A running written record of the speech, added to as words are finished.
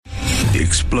The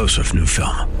explosive new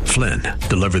film, Flynn,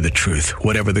 deliver the truth,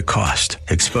 whatever the cost,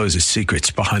 exposes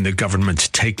secrets behind the government's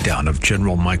takedown of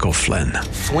General Michael Flynn.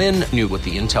 Flynn knew what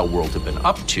the intel world had been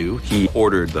up to. He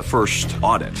ordered the first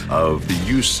audit of the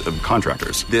use of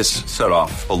contractors. This set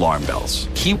off alarm bells.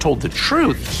 He told the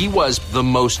truth. He was the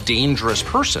most dangerous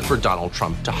person for Donald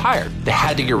Trump to hire. They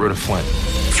had to get rid of Flynn.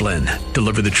 Flynn,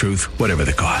 deliver the truth, whatever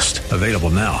the cost. Available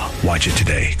now. Watch it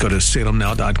today. Go to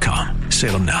salemnow.com.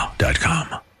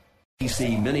 salemnow.com.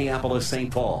 DC Minneapolis,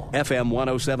 St. Paul, FM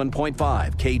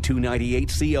 107.5,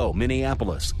 K298CO,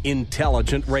 Minneapolis,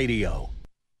 Intelligent Radio.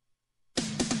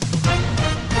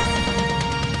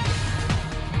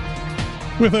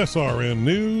 With SRN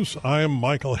News, I'm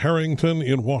Michael Harrington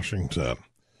in Washington.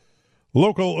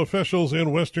 Local officials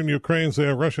in western Ukraine say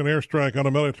a Russian airstrike on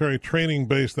a military training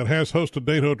base that has hosted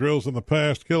NATO drills in the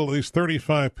past killed at least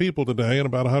 35 people today, and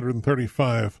about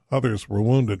 135 others were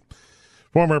wounded.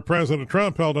 Former President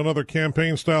Trump held another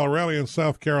campaign-style rally in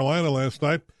South Carolina last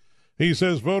night. He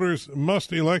says voters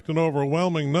must elect an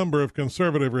overwhelming number of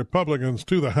conservative Republicans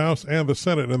to the House and the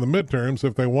Senate in the midterms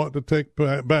if they want to take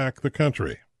back the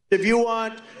country. If you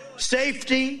want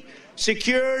safety,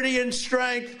 security, and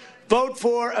strength, vote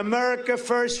for America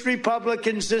First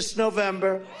Republicans this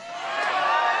November.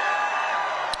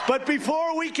 But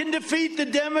before we can defeat the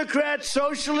Democrats,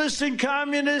 socialists, and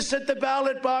communists at the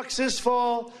ballot box this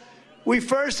fall, we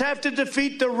first have to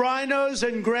defeat the rhinos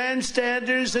and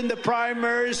grandstanders in the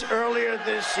primaries earlier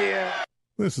this year.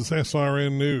 This is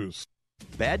SRN News.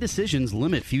 Bad decisions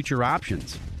limit future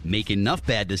options. Make enough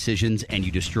bad decisions and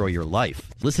you destroy your life.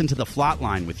 Listen to The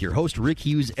Flatline with your host Rick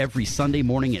Hughes every Sunday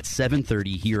morning at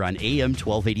 7:30 here on AM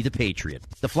 1280 The Patriot.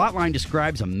 The Flatline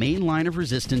describes a main line of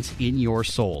resistance in your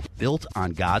soul, built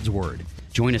on God's Word.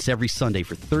 Join us every Sunday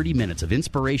for 30 minutes of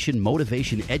inspiration,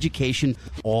 motivation, education,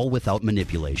 all without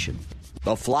manipulation.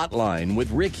 The Flatline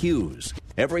with Rick Hughes,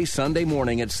 every Sunday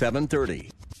morning at 7:30,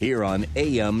 here on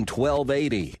AM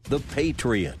 1280, The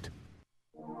Patriot.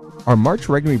 Our March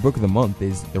Regnery Book of the Month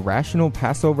is The Rational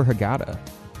Passover Haggadah.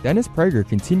 Dennis Prager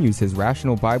continues his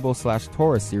Rational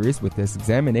Bible/Torah series with this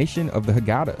examination of the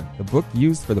Haggadah, the book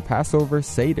used for the Passover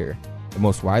Seder, the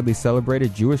most widely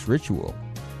celebrated Jewish ritual.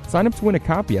 Sign up to win a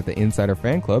copy at the Insider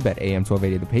Fan Club at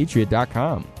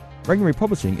am1280thepatriot.com. Regnery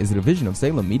Publishing is a division of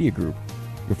Salem Media Group.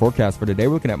 Your forecast for today,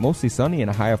 we're looking at mostly sunny and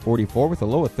a high of 44 with a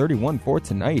low of 31 for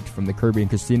tonight. From the Kirby and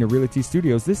Christina Realty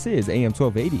Studios, this is AM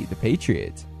 1280, The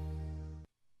Patriot.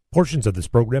 Portions of this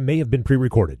program may have been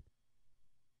pre-recorded.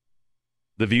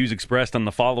 The views expressed on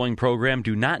the following program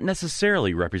do not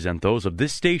necessarily represent those of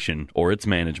this station or its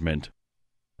management.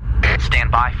 Stand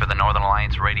by for the Northern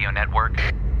Alliance Radio Network.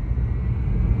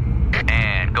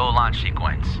 And go launch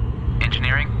sequence.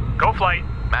 Engineering? Go flight.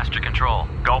 Master control?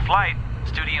 Go flight.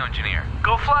 Studio engineer?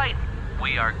 Go flight.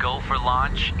 We are go for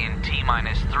launch in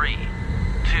T-minus 3,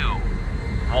 2,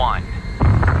 1.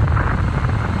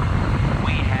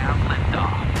 We have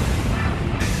liftoff.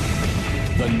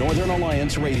 The Northern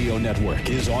Alliance Radio Network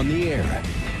is on the air.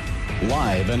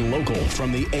 Live and local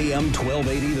from the AM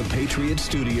 1280 The Patriot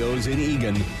Studios in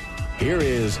Eagan, here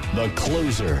is the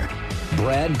closer,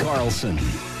 Brad Carlson.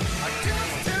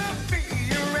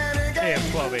 AM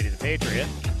 1280 The Patriot.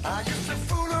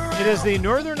 It is the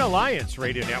Northern Alliance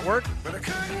Radio Network.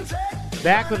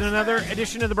 Back with another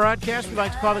edition of the broadcast we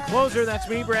like to call The Closer. That's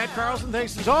me, Brad Carlson.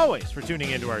 Thanks as always for tuning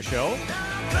into our show.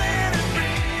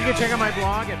 You can check out my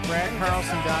blog at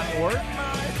bradcarlson.org.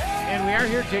 And we are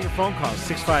here to take your phone calls,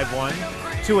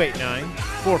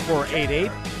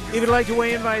 651-289-4488. If you'd like to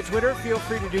weigh in via Twitter, feel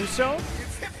free to do so.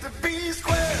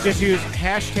 Just use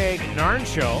hashtag NARN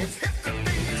Show.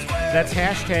 That's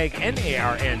hashtag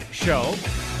NARN Show.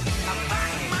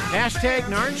 Hashtag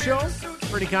NARN Show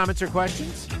for any comments or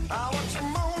questions.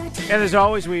 And as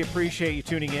always, we appreciate you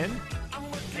tuning in.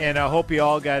 And I hope you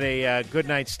all got a good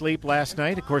night's sleep last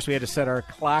night. Of course, we had to set our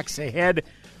clocks ahead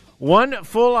 1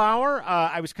 full hour.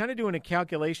 I was kind of doing a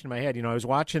calculation in my head. You know, I was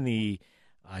watching the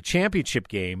championship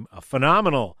game, a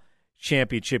phenomenal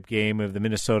championship game of the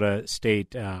Minnesota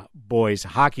State boys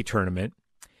hockey tournament.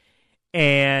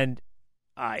 And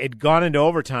it'd gone into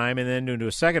overtime and then into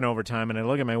a second overtime. And I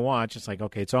look at my watch. It's like,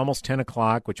 okay, it's almost 10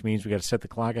 o'clock, which means we got to set the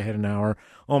clock ahead an hour.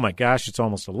 Oh, my gosh, it's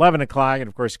almost 11 o'clock. And,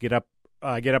 of course, get up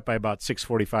by about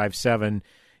 6:45, 7,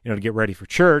 to get ready for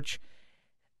church.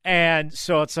 And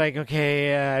so it's like,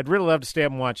 okay, I'd really love to stay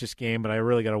up and watch this game, but I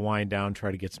really got to wind down,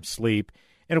 try to get some sleep.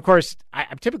 And, of course,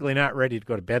 I'm typically not ready to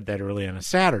go to bed that early on a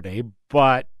Saturday,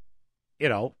 but, we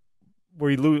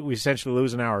essentially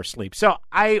lose an hour of sleep. So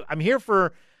I'm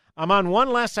on one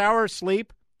less hour of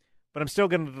sleep, but I'm still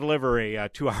going to deliver a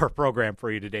 2-hour program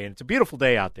for you today. And it's a beautiful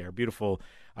day out there, beautiful,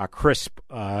 crisp,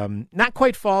 not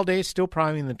quite fall day, still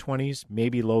probably in the 20s,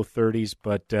 maybe low 30s,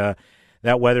 but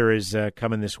that weather is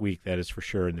coming this week, that is for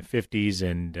sure, in the 50s,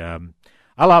 and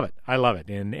I love it. I love it.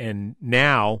 And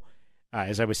now,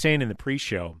 as I was saying in the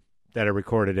pre-show that I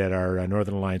recorded at our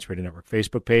Northern Alliance Radio Network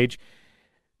Facebook page,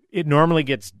 it normally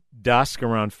gets dusk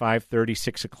around 5:30,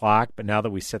 6 o'clock, but now that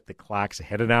we set the clocks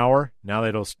ahead an hour, now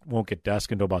that it won't get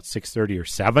dusk until about 6:30 or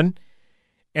 7.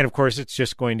 And, of course, it's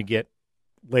just going to get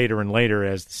later and later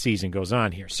as the season goes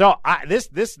on here. So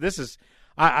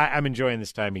I'm enjoying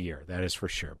this time of year, that is for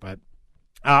sure. But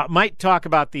might talk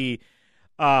about the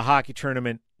hockey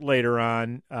tournament later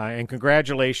on, and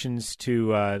congratulations to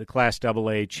the Class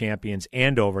AA champions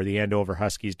Andover. The Andover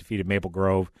Huskies defeated Maple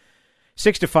Grove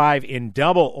 6-5 in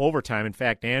double overtime. In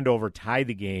fact, Andover tied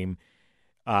the game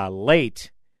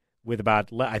late with about,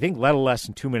 I think, little less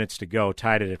than 2 minutes to go.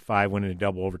 Tied it at 5, went into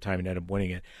double overtime, and ended up winning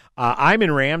it. I'm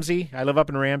in Ramsey. I live up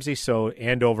in Ramsey, so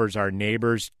Andover's our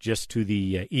neighbors just to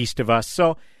the east of us.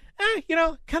 So,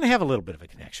 kind of have a little bit of a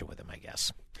connection with them, I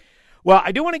guess. Well,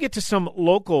 I do want to get to some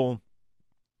local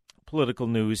political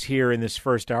news here in this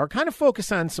first hour. Kind of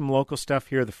focus on some local stuff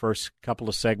here the first couple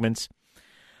of segments.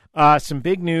 Some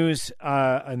big news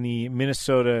on the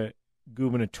Minnesota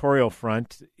gubernatorial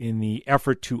front in the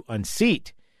effort to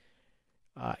unseat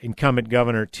incumbent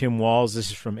Governor Tim Walz.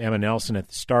 This is from Emma Nelson at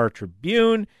the Star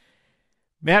Tribune.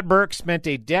 Matt Burke spent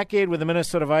a decade with the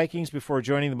Minnesota Vikings before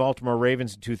joining the Baltimore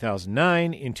Ravens in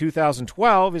 2009. In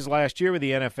 2012, his last year with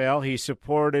the NFL, he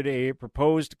supported a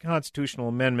proposed constitutional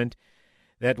amendment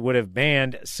that would have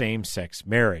banned same-sex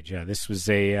marriage. This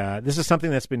is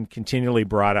something that's been continually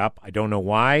brought up. I don't know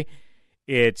why.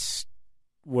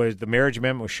 The marriage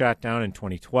amendment was shot down in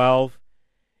 2012.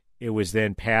 It was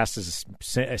then passed as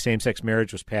same-sex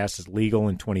marriage was passed as legal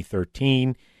in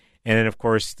 2013. And then, of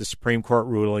course, the Supreme Court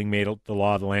ruling made the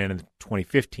law of the land in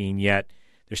 2015, yet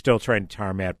they're still trying to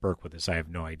tar Matt Burke with this. I have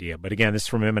no idea. But again, this is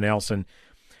from Emma Nelson,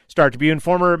 Star Tribune.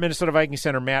 Former Minnesota Vikings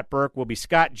center Matt Burke will be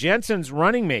Scott Jensen's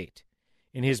running mate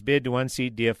in his bid to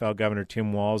unseat DFL Governor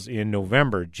Tim Walz in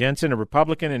November. Jensen, a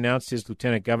Republican, announced his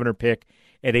lieutenant governor pick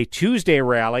at a Tuesday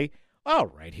rally,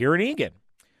 right here in Eagan.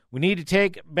 We need to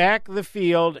take back the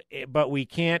field, but we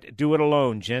can't do it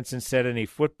alone, Jensen said in a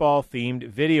football-themed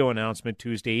video announcement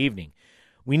Tuesday evening.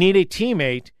 We need a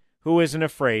teammate who isn't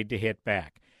afraid to hit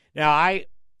back. Now,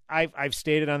 I've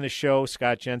stated on the show,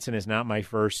 Scott Jensen is not my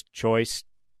first choice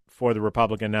for the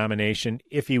Republican nomination.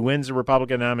 If he wins the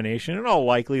Republican nomination, in all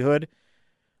likelihood,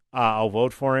 I'll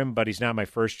vote for him, but he's not my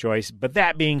first choice. But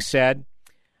that being said,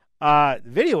 the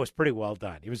video was pretty well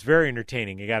done. It was very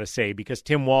entertaining, I got to say, because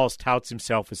Tim Walz touts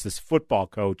himself as this football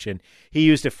coach, and he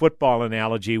used a football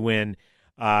analogy when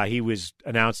he was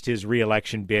announced his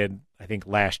re-election bid, I think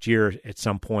last year at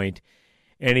some point.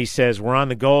 And he says, we're on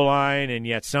the goal line, and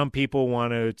yet some people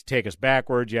want to take us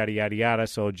backwards, yada, yada, yada.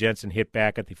 So Jensen hit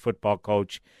back at the football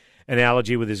coach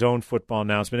analogy with his own football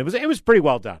announcement. It was pretty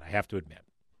well done, I have to admit.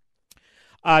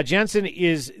 Jensen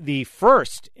is the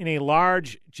first in a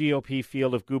large GOP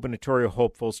field of gubernatorial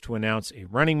hopefuls to announce a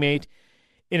running mate.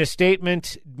 In a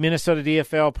statement, Minnesota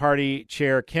DFL Party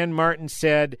Chair Ken Martin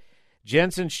said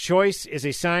Jensen's choice is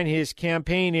a sign his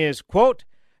campaign is, quote,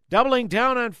 doubling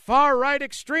down on far-right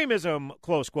extremism,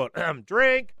 close quote.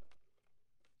 Drink.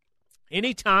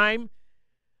 Anytime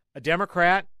a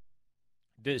Democrat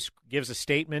gives a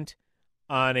statement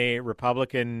on a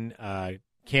Republican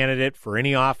candidate for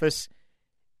any office,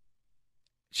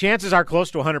 chances are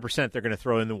close to 100% they're going to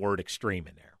throw in the word extreme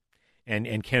in there.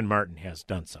 And Ken Martin has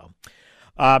done so.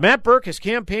 Matt Burke has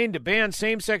campaigned to ban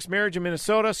same-sex marriage in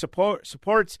Minnesota,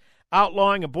 supports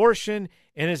outlawing abortion,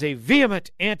 and is a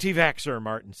vehement anti-vaxxer,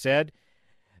 Martin said.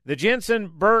 The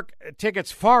Jensen-Burke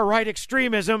tickets far-right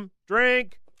extremism.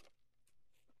 Drink.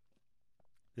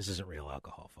 This isn't real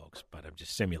alcohol, folks, but I'm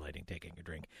just simulating taking a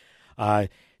drink.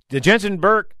 The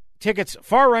Jensen-Burke tickets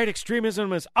far-right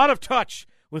extremism is out of touch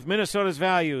with Minnesota's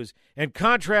values, and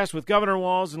contrast with Governor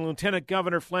Walz and Lieutenant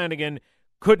Governor Flanagan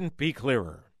couldn't be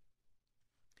clearer.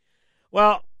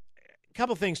 Well, a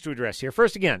couple things to address here.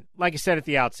 First, again, like I said at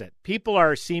the outset, people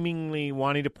are seemingly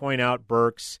wanting to point out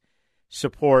Burke's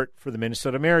support for the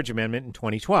Minnesota Marriage Amendment in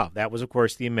 2012. That was, of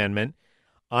course, the amendment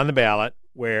on the ballot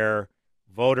where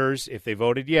voters, if they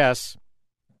voted yes,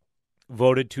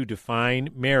 voted to define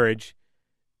marriage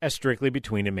as strictly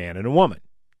between a man and a woman.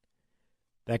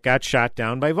 That got shot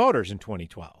down by voters in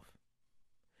 2012.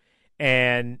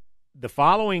 And the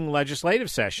following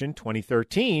legislative session,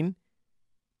 2013,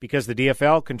 because the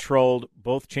DFL controlled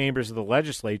both chambers of the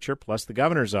legislature plus the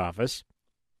governor's office,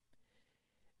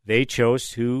 they chose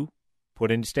to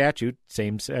put into statute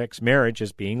same-sex marriage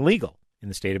as being legal in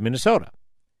the state of Minnesota.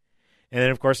 And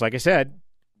then, of course, like I said,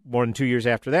 more than 2 years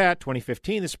after that,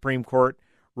 2015, the Supreme Court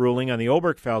ruling on the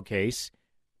Obergefell case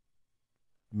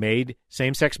made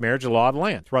same-sex marriage a law of the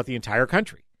land throughout the entire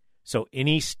country. So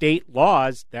any state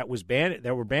laws that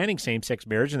were banning same-sex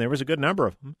marriage, and there was a good number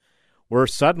of them, were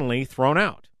suddenly thrown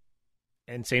out.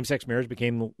 And same-sex marriage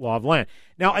became the law of the land.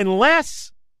 Now,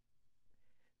 unless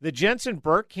the Jensen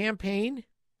Burke campaign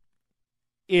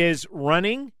is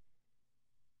running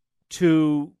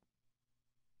to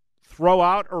throw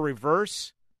out or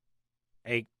reverse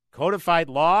a codified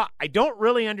law, I don't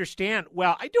really understand.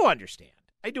 Well, I do understand.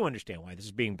 I do understand why this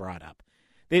is being brought up.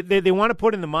 They want to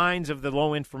put in the minds of the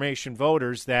low information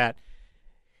voters that,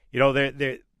 you know,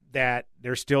 that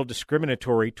they're still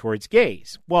discriminatory towards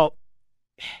gays. Well,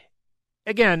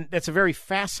 again, that's a very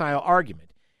facile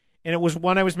argument. And it was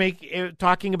one I was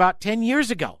talking about 10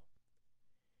 years ago.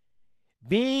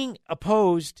 Being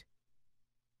opposed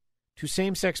to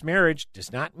same-sex marriage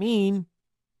does not mean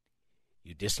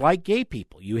you dislike gay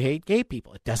people, you hate gay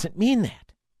people. It doesn't mean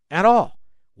that at all.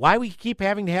 Why we keep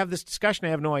having to have this discussion, I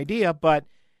have no idea, but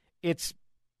it's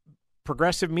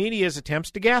progressive media's attempts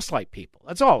to gaslight people.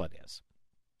 That's all it is.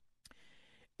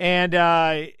 And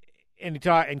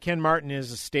Ken Martin,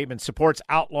 his statement supports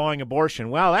outlawing abortion.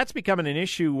 Well, that's becoming an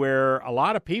issue where a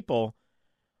lot of people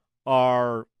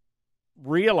are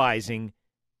realizing,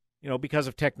 you know, because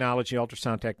of technology,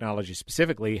 ultrasound technology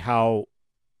specifically, how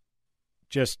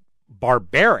just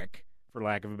barbaric, for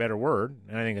lack of a better word,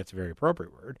 and I think that's a very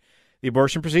appropriate word, the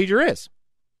abortion procedure is.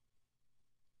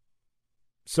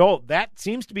 So that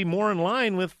seems to be more in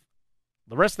line with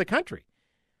the rest of the country.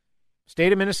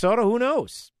 State of Minnesota, who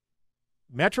knows?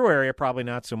 Metro area, probably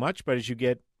not so much, but as you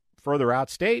get further out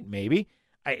state, maybe.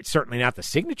 It's certainly not the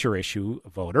signature issue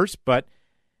of voters, but,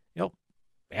 you know,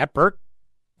 Matt Burke,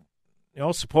 you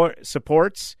know,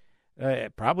 supports,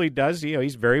 probably does, you know,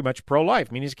 he's very much pro-life.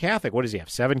 I mean, he's a Catholic. What does he have,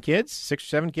 7 kids, 6 or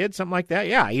 7 kids, something like that?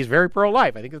 Yeah, he's very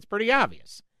pro-life. I think that's pretty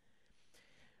obvious.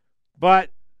 But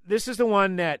this is the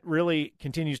one that really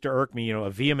continues to irk me, you know,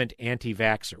 a vehement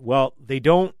anti-vaxxer. Well, they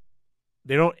don't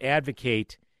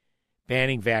advocate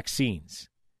banning vaccines.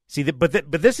 See, but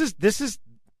this is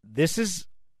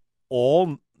all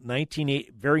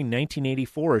very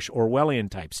 1984-ish Orwellian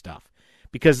type stuff,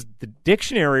 because the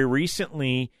dictionary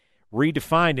recently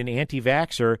redefined an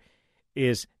anti-vaxxer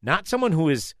is not someone who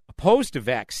is opposed to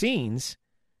vaccines,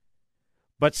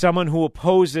 but someone who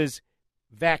opposes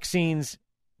vaccines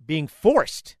being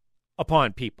forced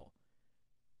upon people.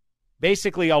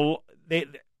 Basically,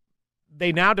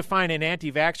 they now define an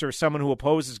anti-vaxxer as someone who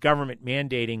opposes government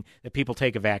mandating that people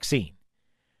take a vaccine.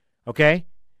 Okay?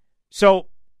 So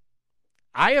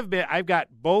I've got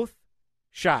both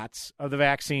shots of the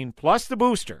vaccine plus the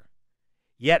booster,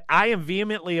 yet I am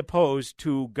vehemently opposed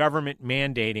to government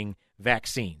mandating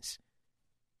vaccines.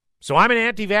 So I'm an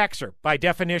anti-vaxxer by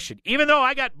definition. Even though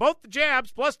I got both the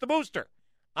jabs plus the booster,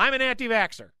 I'm an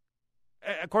anti-vaxxer,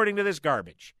 according to this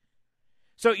garbage.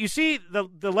 So you see,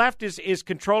 the left is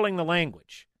controlling the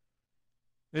language.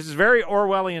 This is very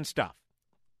Orwellian stuff.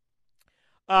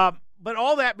 But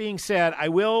all that being said, I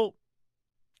will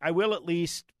at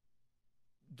least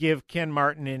give Ken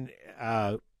Martin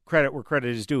credit where credit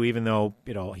is due, even though,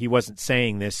 you know, he wasn't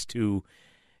saying this to,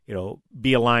 you know,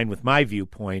 be aligned with my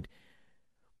viewpoint.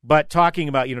 But talking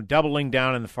about, you know, doubling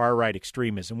down on the far right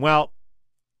extremism. Well,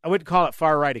 I wouldn't call it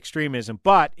far-right extremism,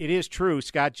 but it is true.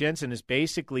 Scott Jensen is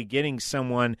basically getting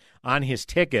someone on his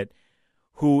ticket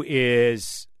who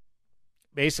is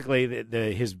basically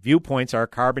his viewpoints are a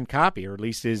carbon copy, or at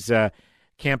least his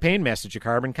campaign message a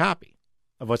carbon copy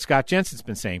of what Scott Jensen's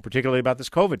been saying, particularly about this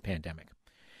COVID pandemic.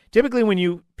 Typically, when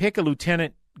you pick a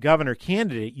lieutenant governor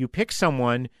candidate, you pick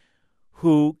someone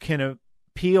who can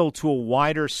appeal to a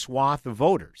wider swath of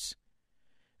voters.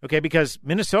 Okay, because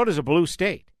Minnesota's a blue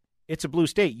state. It's a blue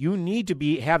state. You need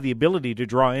to have the ability to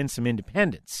draw in some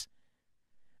independents.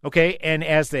 Okay, and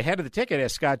as the head of the ticket,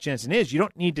 as Scott Jensen is, you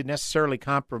don't need to necessarily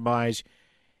compromise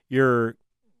your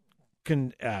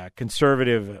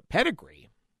conservative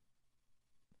pedigree,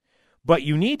 but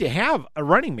you need to have a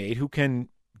running mate who can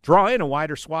draw in a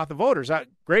wider swath of voters.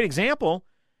 Great example,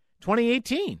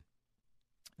 2018.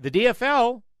 The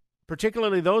DFL,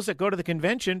 particularly those that go to the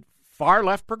convention, far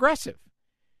left progressive.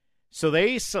 So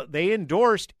they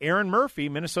endorsed Aaron Murphy,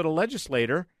 Minnesota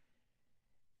legislator,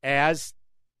 as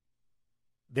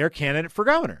their candidate for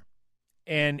governor.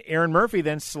 And Aaron Murphy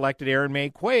then selected Erin May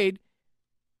Quaid,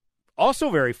 also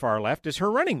very far left, as her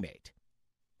running mate.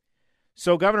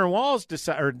 So Governor Walz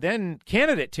then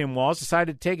candidate Tim Walz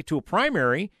decided to take it to a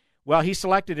primary. Well, he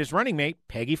selected his running mate,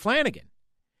 Peggy Flanagan.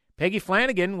 Peggy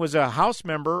Flanagan was a House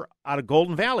member out of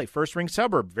Golden Valley, first-ring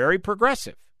suburb, very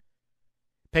progressive.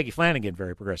 Peggy Flanagan,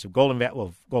 very progressive. Golden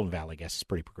Valley, I guess, is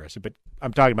pretty progressive, but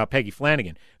I'm talking about Peggy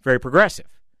Flanagan, very progressive,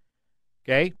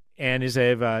 okay, and is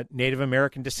of Native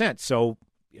American descent. So,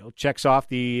 checks off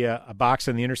the a box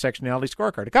on the intersectionality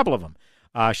scorecard, a couple of them.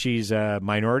 She's a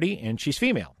minority and she's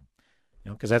female,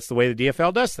 because that's the way the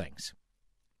DFL does things.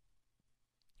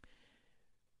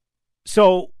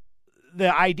 So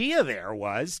the idea there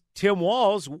was Tim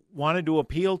Walz wanted to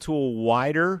appeal to a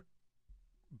wider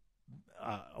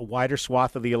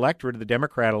swath of the electorate, of the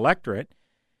Democrat electorate,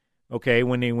 okay,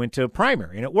 when they went to a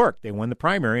primary, and it worked. They won the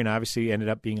primary and obviously ended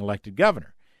up being elected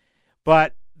governor.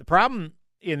 But the problem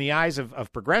in the eyes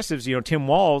of progressives, Tim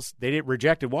Walz, they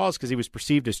rejected Walz because he was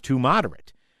perceived as too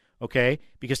moderate, okay,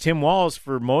 because Tim Walz,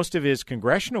 for most of his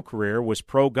congressional career, was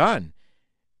pro-gun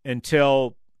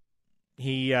until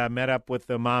he met up with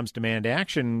the Moms Demand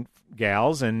Action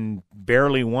gals and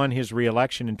barely won his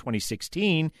reelection in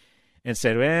 2016 and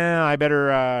said, well, I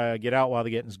better get out while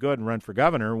the getting's good and run for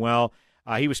governor. Well,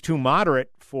 he was too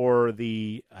moderate for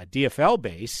the DFL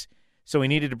base, so he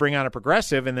needed to bring on a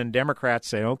progressive, and then Democrats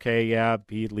say, okay, yeah,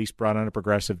 he at least brought on a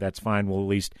progressive. That's fine. Well, at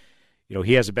least,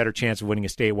 he has a better chance of winning a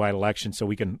statewide election, so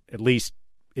we can at least,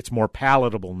 it's more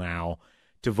palatable now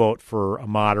to vote for a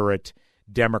moderate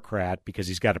Democrat because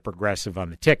he's got a progressive on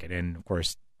the ticket. And, of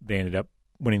course, they ended up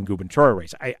winning the gubernatorial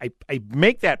race. I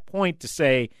make that point to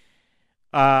say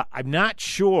I'm not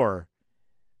sure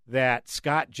that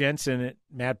Scott Jensen,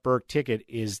 Matt Birk ticket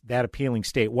is that appealing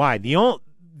statewide.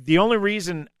 The only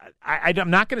reason I'm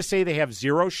not going to say they have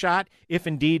zero shot, if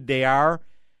indeed they are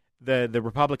the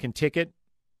Republican ticket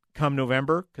come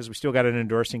November, because we still got an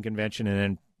endorsing convention and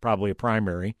then probably a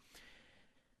primary.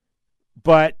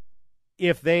 But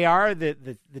if they are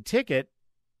the ticket,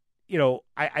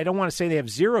 I don't want to say they have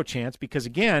zero chance because,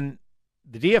 again,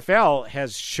 the DFL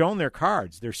has shown their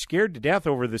cards. They're scared to death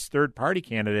over this third-party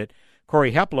candidate,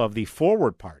 Corey Hepla of the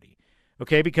Forward Party,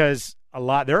 okay, because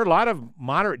there are a lot of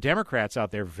moderate Democrats out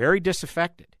there very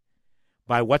disaffected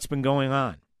by what's been going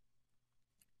on.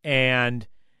 And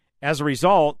as a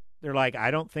result, they're like,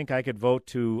 I don't think I could vote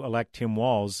to elect Tim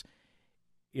Walz,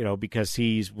 because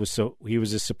he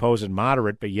was a supposed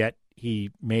moderate, but yet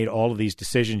he made all of these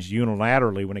decisions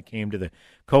unilaterally when it came to the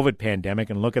COVID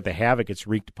pandemic, and look at the havoc it's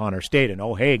wreaked upon our state. And,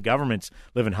 oh, hey, government's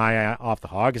living high off the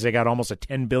hog because they got almost a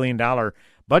 $10 billion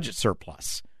budget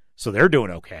surplus. So they're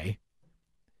doing okay.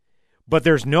 But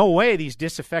there's no way these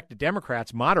disaffected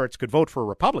Democrats, moderates, could vote for a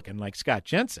Republican like Scott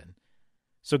Jensen.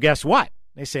 So guess what?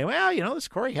 They say, well, this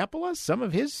Corey Hepla, some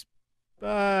of his,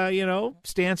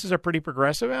 stances are pretty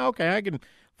progressive. Okay, I can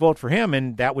vote for him,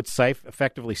 and that would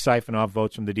effectively siphon off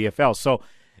votes from the DFL. So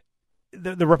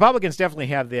the Republicans definitely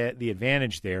have the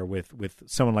advantage there with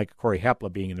someone like Corey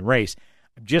Hepla being in the race.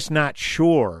 I'm just not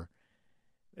sure,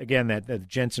 again, that the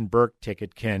Jensen-Burke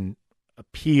ticket can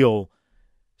appeal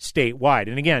statewide.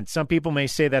 And again, some people may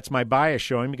say that's my bias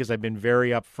showing because I've been very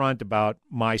upfront about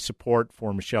my support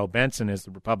for Michelle Benson as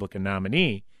the Republican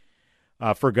nominee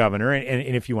for governor.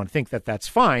 And if you want to think that, that's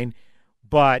fine.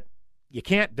 But you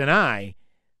can't deny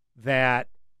that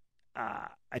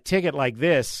a ticket like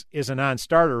this is a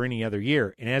non-starter any other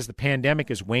year. And as the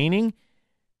pandemic is waning,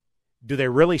 do they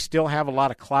really still have a lot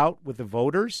of clout with the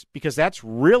voters? Because that's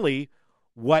really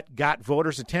what got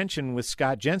voters' attention with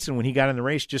Scott Jensen when he got in the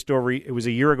race it was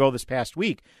a year ago this past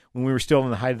week when we were still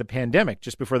in the height of the pandemic,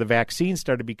 just before the vaccine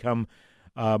started to become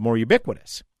more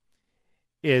ubiquitous.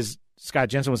 Is Scott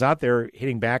Jensen was out there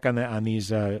hitting back on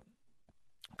these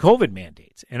COVID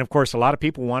mandates. And, of course, a lot of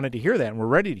people wanted to hear that and were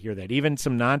ready to hear that, even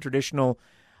some non-traditional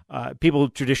people who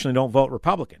traditionally don't vote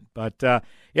Republican. But,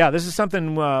 this is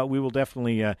something we will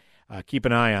definitely keep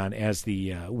an eye on as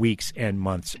the weeks and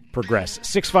months progress.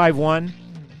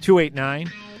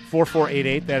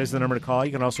 651-289-4488. That is the number to call.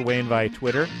 You can also weigh in via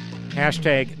Twitter.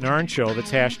 Hashtag NARN Show.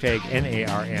 That's hashtag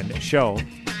NARN Show.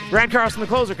 Brad Carlson, the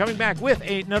closer, coming back with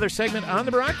another segment on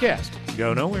the broadcast.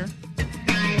 Go nowhere.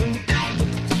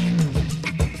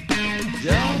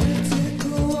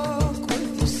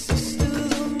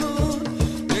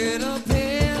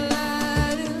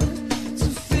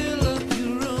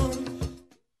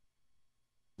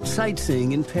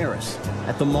 Sightseeing in Paris,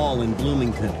 at the mall in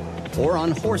Bloomington, or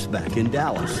on horseback in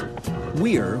Dallas.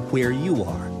 We're where you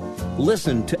are.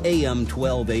 Listen to AM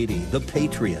 1280, The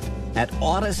Patriot, at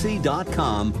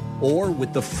Odyssey.com or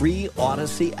with the free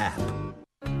Odyssey app.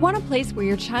 Want a place where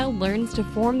your child learns to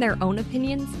form their own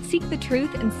opinions, seek the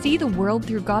truth, and see the world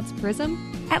through God's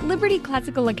prism? At Liberty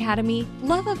Classical Academy,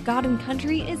 love of God and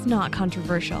country is not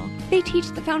controversial. They teach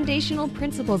the foundational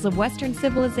principles of Western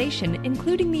civilization,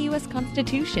 including the U.S.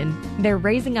 Constitution. They're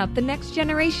raising up the next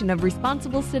generation of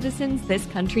responsible citizens this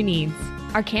country needs.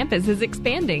 Our campus is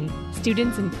expanding.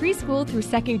 Students in preschool through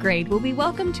second grade will be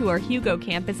welcome to our Hugo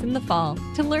campus in the fall.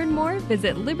 To learn more,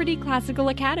 visit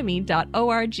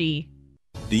libertyclassicalacademy.org.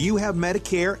 Do you have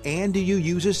Medicare and do you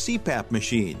use a CPAP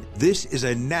machine? This is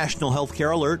a national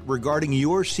healthcare alert regarding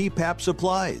your CPAP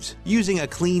supplies. Using a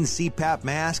clean CPAP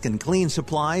mask and clean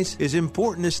supplies is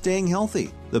important to staying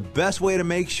healthy. The best way to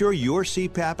make sure your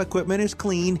CPAP equipment is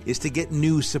clean is to get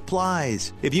new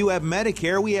supplies. If you have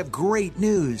Medicare, we have great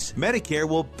news. Medicare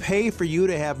will pay for you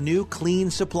to have new clean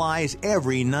supplies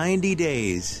every 90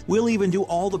 days. We'll even do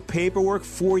all the paperwork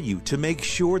for you to make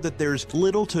sure that there's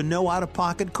little to no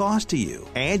out-of-pocket cost to you.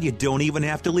 And you don't even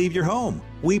have to leave your home.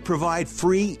 We provide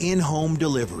free in-home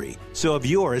delivery. So if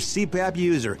you're a CPAP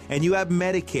user and you have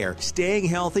Medicare, staying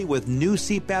healthy with new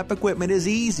CPAP equipment is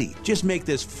easy. Just make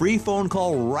this free phone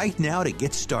call right now to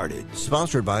get started.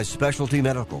 Sponsored by Specialty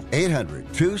Medical.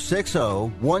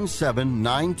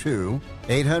 800-260-1792.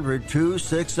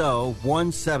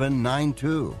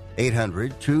 800-260-1792.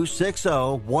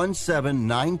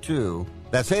 800-260-1792.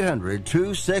 That's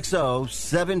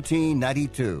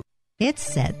 800-260-1792. It's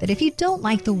said that if you don't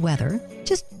like the weather,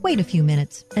 just wait a few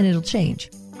minutes and it'll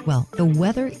change. Well, the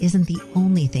weather isn't the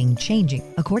only thing changing.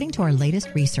 According to our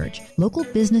latest research, local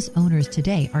business owners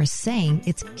today are saying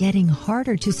it's getting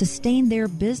harder to sustain their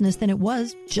business than it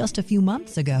was just a few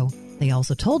months ago. They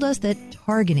also told us that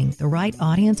targeting the right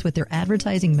audience with their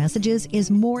advertising messages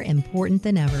is more important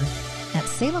than ever. At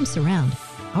Salem Surround,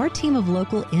 our team of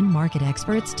local in-market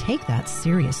experts take that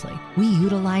seriously. We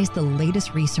utilize the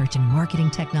latest research in marketing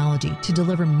technology to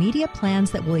deliver media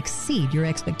plans that will exceed your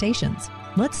expectations.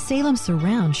 Let Salem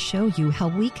Surround show you how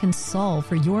we can solve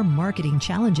for your marketing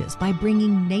challenges by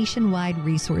bringing nationwide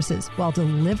resources while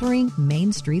delivering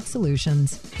Main Street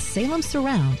solutions. Salem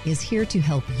Surround is here to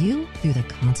help you through the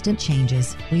constant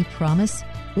changes. We promise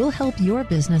we'll help your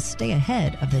business stay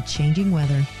ahead of the changing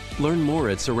weather. Learn more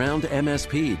at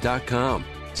surroundmsp.com.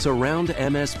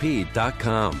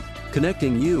 surroundmsp.com,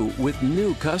 connecting you with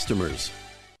new customers.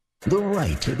 The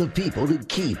right of the people to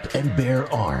keep and bear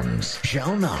arms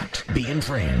shall not be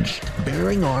infringed.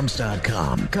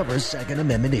 BearingArms.com covers Second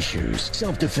Amendment issues,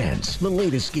 self-defense, the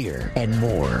latest gear, and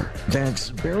more.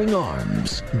 That's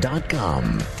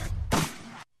BearingArms.com.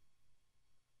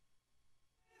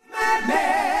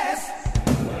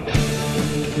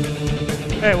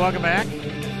 Hey, welcome back.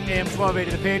 AM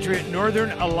 1280 The Patriot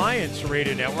Northern Alliance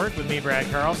Radio Network with me, Brad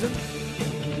Carlson.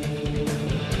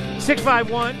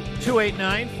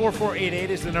 651-289-4488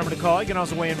 is the number to call. You can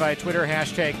also weigh in via Twitter,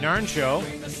 hashtag NARN Show.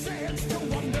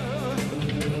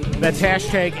 That's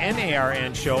hashtag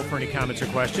NARN Show for any comments or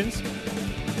questions.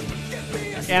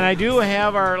 And I do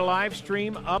have our live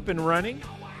stream up and running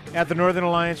at the Northern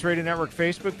Alliance Radio Network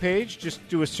Facebook page. Just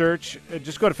do a search.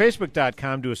 Just go to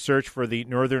Facebook.com, do a search for the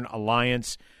Northern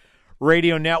Alliance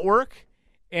Radio Network,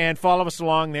 and follow us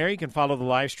along there. You can follow the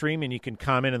live stream, and you can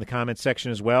comment in the comment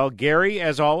section as well. Gary,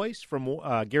 as always,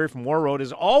 Gary from War Road,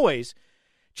 as always,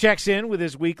 checks in with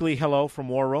his weekly hello from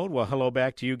War Road. Well, hello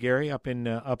back to you, Gary, up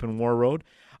in War Road.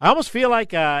 I almost feel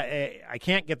like I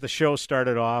can't get the show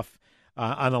started off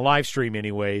on the live stream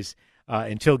anyways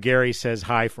until Gary says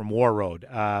hi from War Road.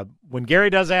 When Gary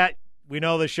does that, we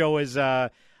know the show is on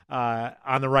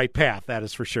the right path, that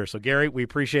is for sure. So, Gary, we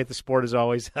appreciate the support as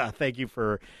always. Thank you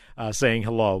for saying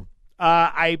hello.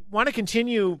 I want to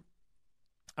continue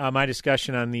my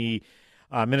discussion on the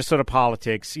Minnesota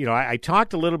politics. You know, I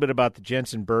talked a little bit about the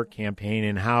Jensen Burke campaign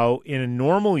and how in a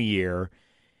normal year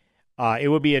it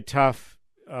would be a tough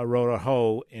road to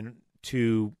hoe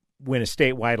to win a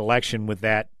statewide election with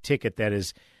that ticket that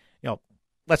is, you know,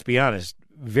 let's be honest,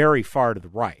 very far to the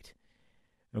right.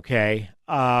 Okay?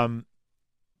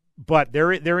 But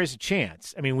there is a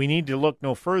chance. I mean, we need to look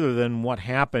no further than what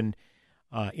happened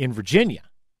in Virginia,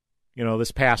 you know,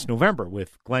 this past November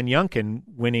with Glenn Youngkin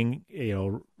winning, you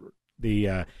know,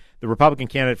 the Republican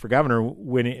candidate for governor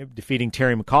defeating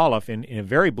Terry McAuliffe in a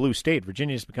very blue state.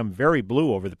 Virginia has become very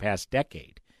blue over the past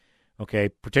decade, okay,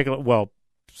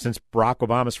 since Barack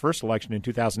Obama's first election in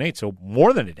 2008, so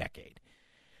more than a decade.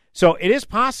 So it is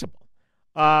possible.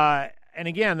 And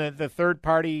again, the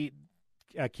third-party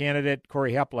candidate,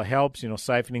 Corey Hepla, helps, you know,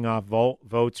 siphoning off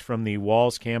votes from the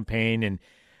Walz campaign, and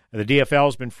the DFL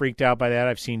has been freaked out by that.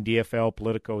 I've seen DFL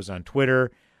politicos on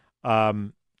Twitter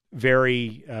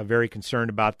very concerned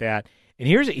about that. And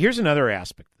here's another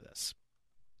aspect of this.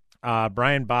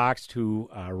 Brian Boxt, who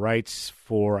writes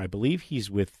for, I believe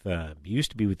he's with, he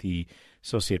used to be with the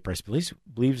Associated Press,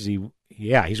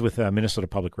 he's with Minnesota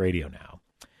Public Radio now.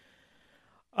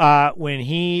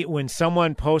 When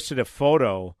someone posted a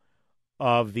photo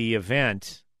of the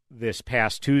event this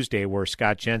past Tuesday where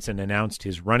Scott Jensen announced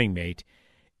his running mate,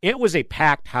 it was a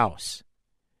packed house.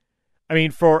 I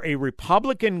mean, for a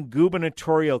Republican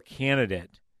gubernatorial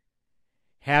candidate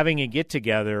having a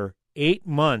get-together 8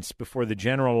 months before the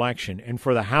general election and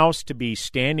for the House to be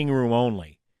standing room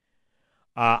only,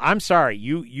 I'm sorry,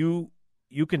 you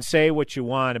can say what you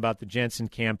want about the Jensen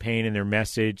campaign and their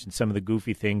message and some of the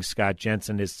goofy things Scott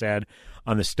Jensen has said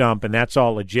on the stump, and that's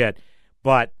all legit,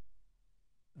 but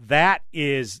that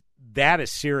is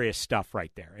serious stuff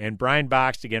right there. And Brian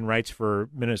Boxt, again, writes for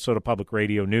Minnesota Public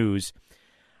Radio News.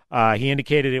 He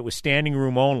indicated it was standing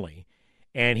room only,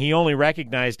 and he only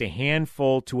recognized a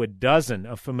handful to a dozen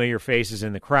of familiar faces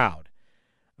in the crowd.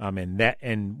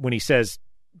 And when he says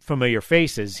familiar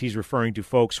faces, he's referring to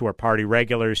folks who are party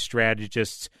regulars,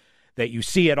 strategists that you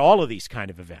see at all of these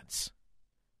kind of events.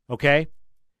 Okay?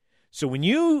 So when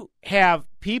you have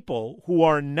people who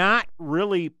are not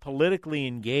really politically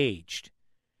engaged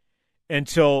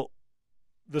until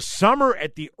the summer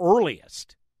at the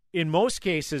earliest, in most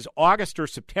cases August or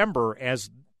September, as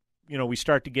you know, we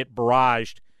start to get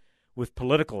barraged with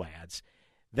political ads,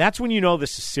 that's when you know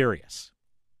this is serious.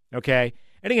 Okay?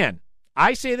 And again,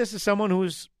 I say this as someone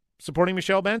who's supporting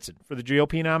Michelle Benson for the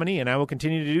GOP nominee, and I will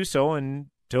continue to do so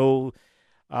until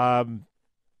at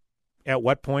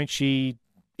what point she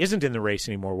isn't in the race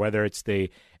anymore, whether it's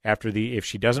if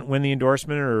she doesn't win the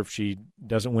endorsement, or if she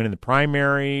doesn't win in the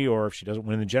primary, or if she doesn't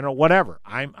win in the general, whatever.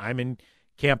 I'm in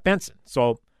Camp Benson.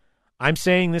 So I'm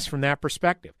saying this from that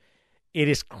perspective. It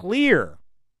is clear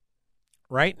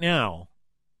right now,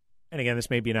 and again, this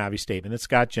may be an obvious statement, that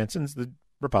Scott Jensen's the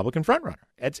Republican frontrunner.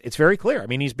 It's very clear. I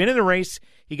mean, he's been in the race.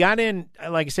 He got in,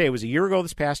 like I say, it was a year ago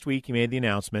this past week he made the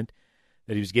announcement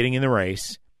that he was getting in the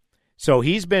race. So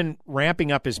he's been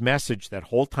ramping up his message that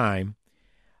whole time.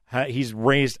 He's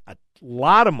raised a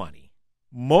lot of money,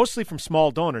 mostly from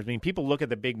small donors. I mean, people look at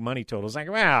the big money totals like,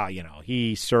 well, you know,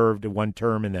 he served one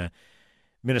term in the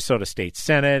Minnesota State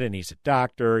Senate, and he's a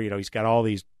doctor. You know, he's got all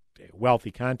these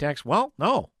wealthy contacts. Well,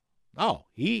 no.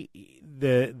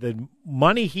 The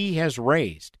money he has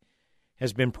raised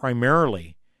has been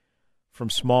primarily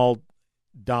from small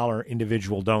dollar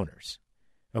individual donors.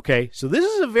 Okay, so this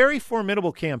is a very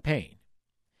formidable campaign,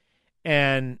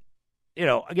 and you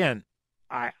know, again,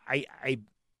 I'm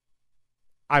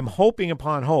hoping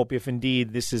upon hope, if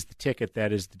indeed this is the ticket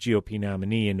that is the GOP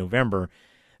nominee in November,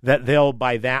 that they'll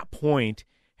by that point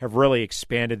have really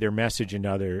expanded their message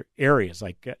into other areas,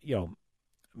 like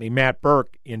Matt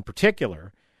Birk in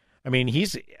particular. I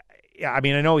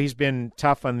know he's been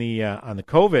tough on the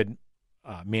COVID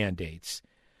mandates,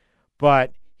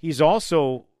 but he's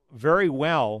also very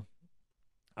well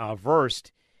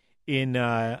versed in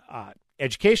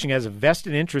education, has a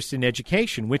vested interest in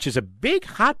education, which is a big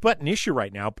hot-button issue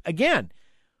right now. Again,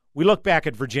 we look back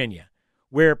at Virginia,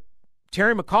 where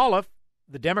Terry McAuliffe,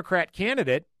 the Democrat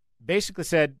candidate, basically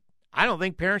said, I don't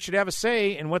think parents should have a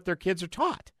say in what their kids are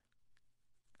taught.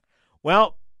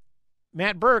 Well,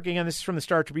 Matt Birk, again, this is from the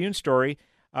Star Tribune story,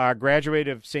 graduate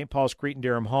of St. Paul's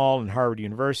Cretin-Derham Hall and Harvard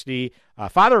University,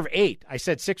 father of 8. I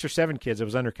said 6 or 7 kids. I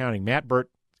was undercounting. Matt Birk,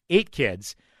 8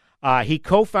 kids. He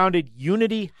co-founded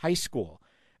Unity High School,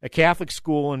 a Catholic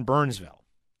school in Burnsville.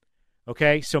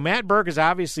 Okay, so Matt Birk is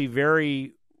obviously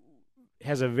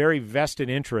has a very vested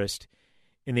interest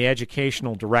in the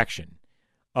educational direction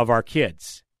of our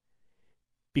kids,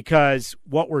 because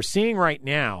what we're seeing right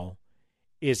now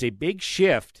is a big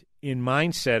shift in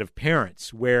mindset of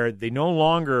parents, where they no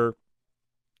longer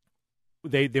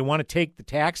they want to take the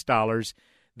tax dollars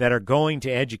that are going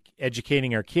to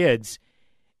educating our kids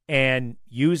and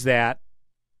use that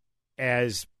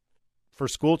as for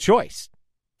school choice,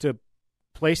 to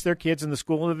place their kids in the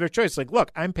school of their choice. Like,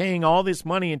 look, I'm paying all this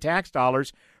money in tax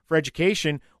dollars for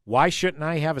education. Why shouldn't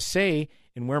I have a say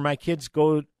in where my kids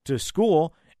go to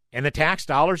school, and the tax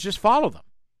dollars just follow them?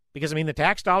 Because, I mean, the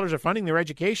tax dollars are funding their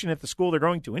education at the school they're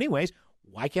going to anyways.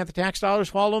 Why can't the tax dollars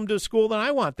follow them to the school that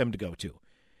I want them to go to?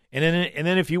 And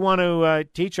then if you want to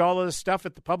teach all of this stuff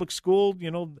at the public school,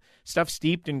 you know, stuff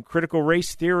steeped in critical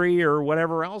race theory or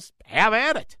whatever else, have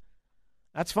at it.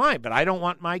 That's fine, but I don't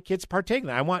want my kids partaking.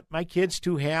 I want my kids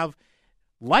to have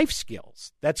life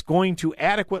skills that's going to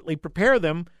adequately prepare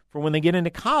them for when they get into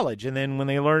college. And then when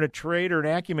they learn a trade or an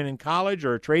acumen in college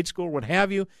or a trade school, what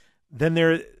have you, then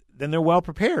they're well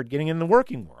prepared getting in the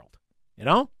working world, you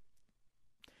know?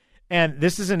 And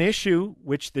this is an issue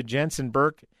which the Jensen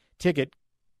Birk ticket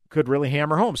could really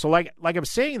hammer home. So like I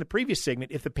was saying in the previous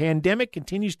segment, if the pandemic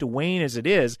continues to wane as it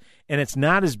is, and it's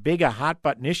not as big a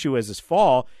hot-button issue as this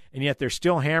fall, and yet they're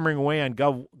still hammering away on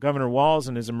Governor Walz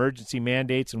and his emergency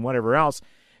mandates and whatever else,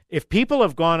 if people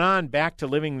have gone on back to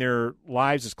living their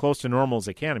lives as close to normal as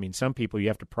they can, I mean, some people you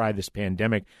have to pry this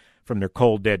pandemic from their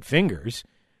cold, dead fingers,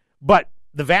 but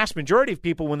the vast majority of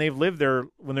people, when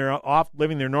they're off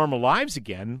living their normal lives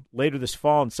again later this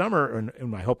fall and summer,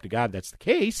 and I hope to God that's the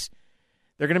case,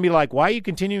 they're going to be like, why are you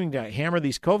continuing to hammer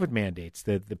these COVID mandates?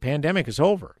 The pandemic is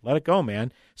over. Let it go,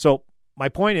 man. So my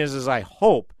point is I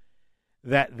hope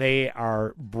that they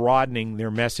are broadening their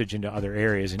message into other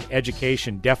areas, and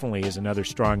education definitely is another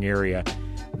strong area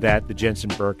that the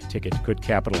Jensen Burke ticket could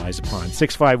capitalize upon.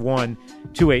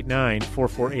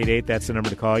 651-289-4488. That's the number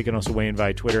to call. You can also weigh in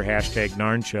via Twitter,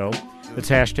 #NARN Show.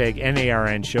 That's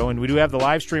 #NARN Show. And we do have the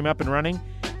live stream up and running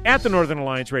at the Northern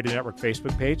Alliance Radio Network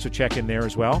Facebook page, so check in there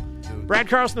as well. Brad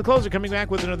Carlson, the closer, coming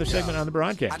back with another segment on the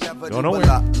broadcast. Go nowhere.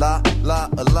 La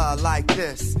like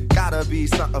this. Gotta be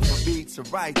something for me to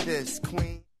write this,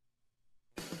 Queen.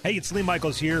 Hey, it's Lee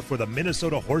Michaels here for the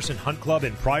Minnesota Horse and Hunt Club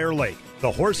in Prior Lake.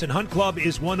 The Horse and Hunt Club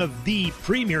is one of the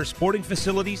premier sporting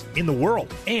facilities in the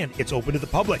world, and it's open to the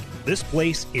public. This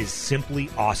place is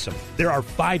simply awesome. There are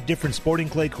 5 different sporting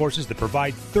clay courses that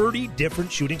provide 30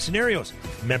 different shooting scenarios.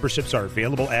 Memberships are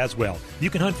available as well. You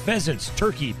can hunt pheasants,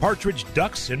 turkey, partridge,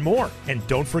 ducks, and more. And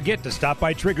don't forget to stop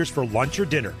by Triggers for lunch or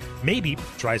dinner. Maybe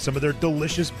try some of their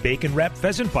delicious bacon-wrapped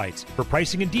pheasant bites. For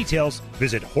pricing and details,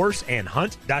 visit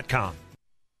horseandhunt.com.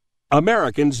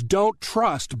 Americans don't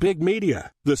trust big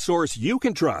media. The source you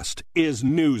can trust is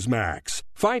Newsmax.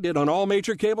 Find it on all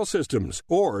major cable systems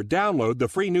or download the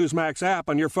free Newsmax app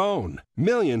on your phone.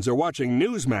 Millions are watching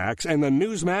Newsmax and the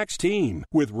Newsmax team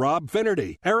with Rob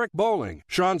Finnerty, Eric Bowling,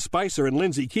 Sean Spicer and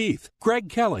Lindsey Keith, Greg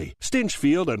Kelly,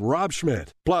 Stinchfield and Rob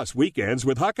Schmidt. Plus weekends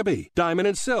with Huckabee, Diamond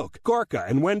and Silk, Gorka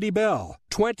and Wendy Bell.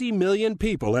 20 million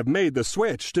people have made the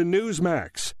switch to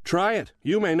Newsmax. Try it.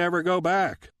 You may never go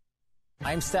back.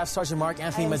 I'm Staff Sergeant Mark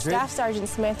Anthony Madrid. Staff Sergeant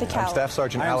Samantha Cowell. I'm Staff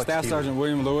Sergeant Alex Staff Sergeant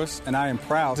William Lewis, and I am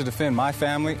proud to defend my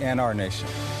family and our nation.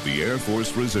 The Air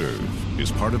Force Reserve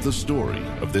is part of the story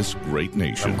of this great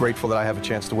nation. I'm grateful that I have a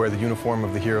chance to wear the uniform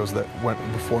of the heroes that went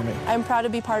before me. I'm proud to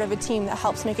be part of a team that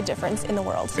helps make a difference in the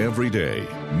world. Every day,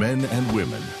 men and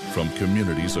women from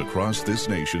communities across this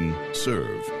nation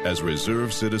serve as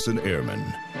reserve citizen airmen.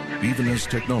 Even as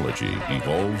technology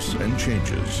evolves and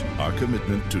changes, our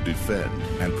commitment to defend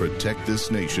and protect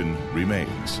this nation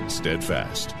remains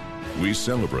steadfast. We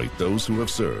celebrate those who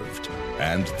have served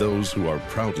and those who are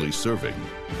proudly serving.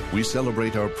 We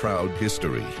celebrate our proud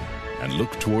history and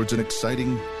look towards an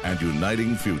exciting and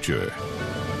uniting future.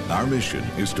 Our mission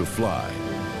is to fly,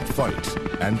 fight,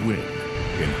 and win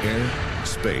in air,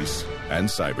 space, and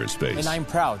cyberspace. And I'm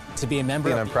proud to be a member.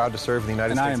 And I'm proud to serve the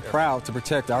United States. And I am proud to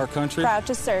protect our country. Proud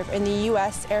to serve in the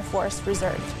U.S. Air Force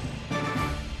Reserve.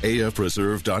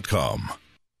 AFReserve.com.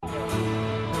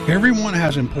 Everyone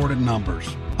has important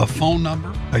numbers. A phone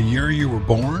number, a year you were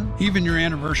born, even your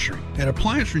anniversary. At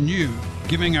Appliance Renew,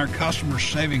 giving our customers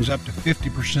savings up to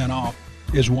 50% off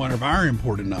is one of our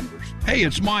important numbers. Hey,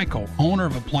 it's Michael, owner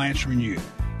of Appliance Renew.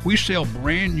 We sell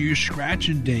brand new scratch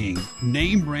and ding,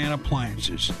 name brand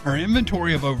appliances. Our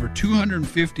inventory of over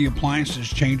 250 appliances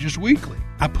changes weekly.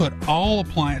 I put all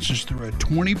appliances through a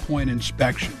 20-point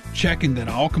inspection, checking that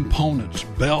all components,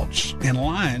 belts, and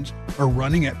lines are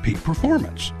running at peak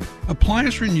performance.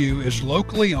 Appliance Renew is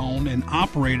locally owned and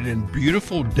operated in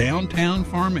beautiful downtown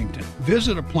Farmington.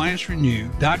 Visit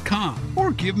ApplianceRenew.com or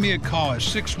give me a call at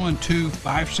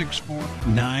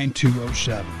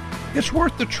 612-564-9207. It's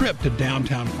worth the trip to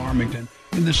downtown Farmington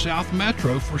in the South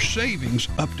Metro for savings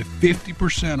up to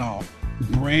 50% off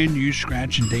brand new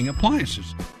scratch and ding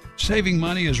appliances. Saving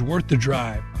money is worth the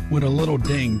drive when a little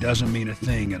ding doesn't mean a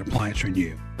thing at Appliance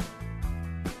Renew.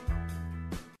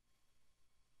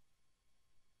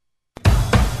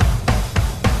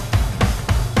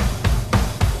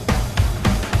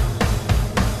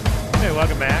 Hey,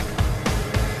 welcome back.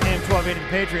 AM 1280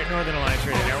 Patriot Northern Alliance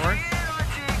Radio Network.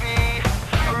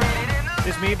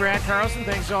 It's me, Brad Carlson.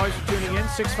 Thanks as always for tuning in.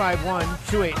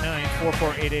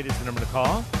 651-289-4488 is the number to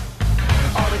call.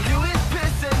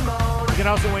 You can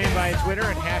also weigh in via Twitter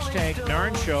at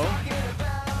 #NARN Show.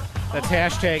 That's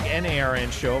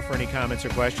 #NARN Show for any comments or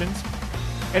questions.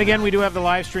 And again, we do have the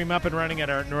live stream up and running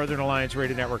at our Northern Alliance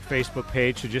Radio Network Facebook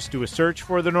page. So just do a search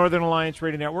for the Northern Alliance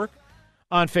Radio Network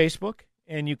on Facebook,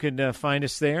 and you can find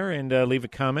us there and leave a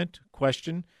comment,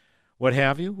 question, what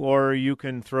have you, or you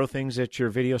can throw things at your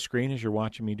video screen as you're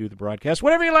watching me do the broadcast.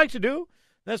 Whatever you like to do,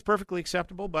 that's perfectly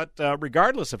acceptable. But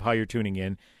regardless of how you're tuning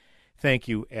in, thank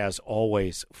you, as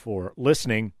always, for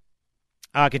listening.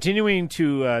 Continuing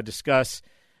to discuss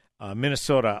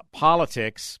Minnesota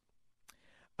politics,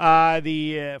 for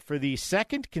the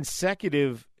second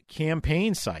consecutive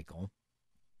campaign cycle,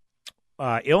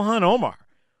 Ilhan Omar,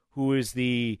 who is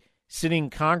the sitting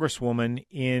congresswoman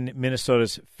in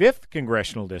Minnesota's 5th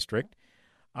congressional district,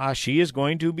 she is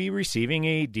going to be receiving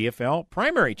a DFL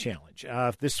primary challenge.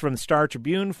 This is from the Star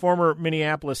Tribune. Former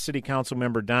Minneapolis City Council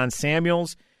member Don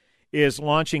Samuels is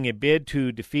launching a bid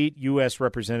to defeat U.S.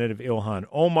 Representative Ilhan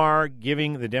Omar,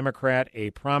 giving the Democrat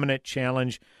a prominent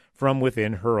challenge from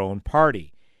within her own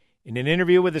party. In an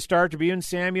interview with the Star Tribune,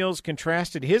 Samuels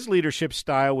contrasted his leadership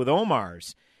style with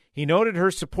Omar's. He noted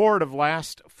her support of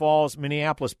last fall's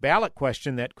Minneapolis ballot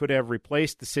question that could have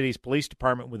replaced the city's police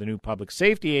department with a new public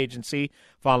safety agency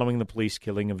following the police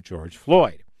killing of George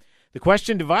Floyd. The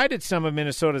question divided some of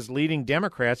Minnesota's leading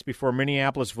Democrats before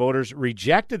Minneapolis voters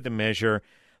rejected the measure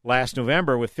last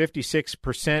November, with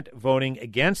 56% voting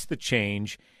against the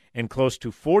change and close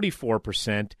to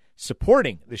 44%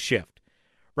 supporting the shift.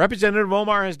 Representative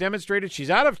Omar has demonstrated she's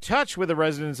out of touch with the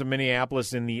residents of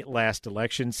Minneapolis in the last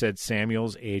election, said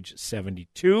Samuels, age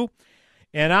 72.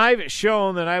 And I've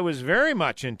shown that I was very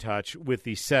much in touch with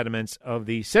the sentiments of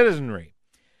the citizenry.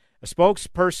 A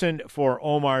spokesperson for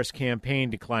Omar's campaign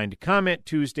declined to comment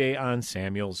Tuesday on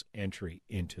Samuels' entry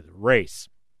into the race.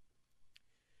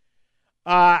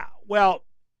 I want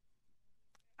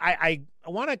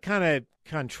to kind of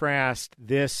contrast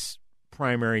this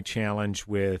primary challenge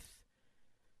with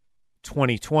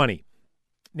 2020.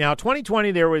 Now,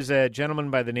 2020, there was a gentleman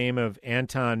by the name of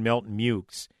Anton Melton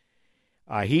Mukes.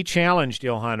 He challenged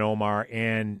Ilhan Omar,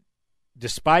 and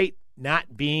despite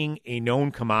not being a known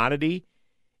commodity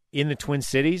in the Twin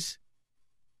Cities,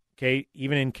 okay,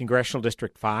 even in Congressional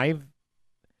District 5,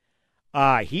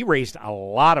 he raised a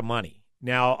lot of money.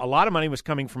 Now, a lot of money was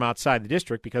coming from outside the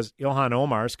district because Ilhan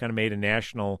Omar's kind of made a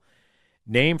national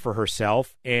name for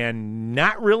herself, and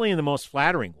not really in the most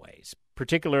flattering ways,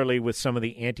 particularly with some of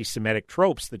the anti-Semitic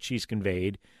tropes that she's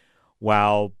conveyed,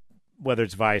 whether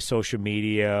it's via social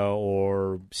media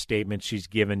or statements she's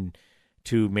given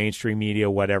to mainstream media,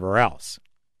 whatever else.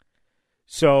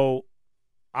 So,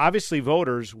 obviously,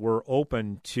 voters were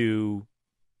open to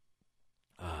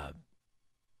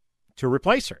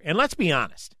replace her. And let's be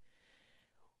honest.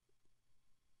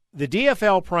 The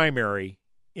DFL primary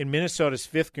in Minnesota's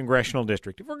 5th congressional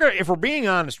district, if we're being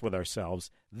honest with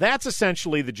ourselves, that's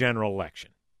essentially the general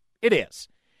election. It is.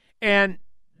 And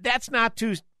that's not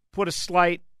to put a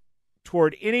slight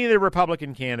toward any of the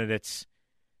Republican candidates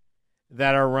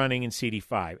that are running in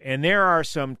CD5. And there are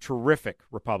some terrific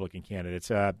Republican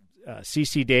candidates.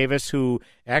 CeCe Davis, who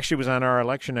actually was on our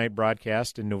election night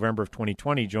broadcast in November of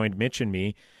 2020, joined Mitch and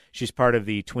me. She's part of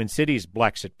the Twin Cities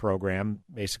Blexit program,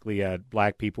 basically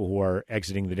black people who are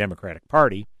exiting the Democratic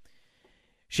Party.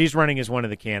 She's running as one of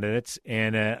the candidates.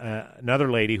 And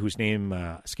another lady whose name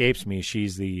escapes me,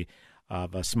 she's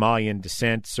of Somalian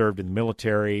descent, served in the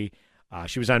military.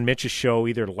 She was on Mitch's show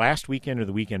either last weekend or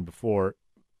the weekend before.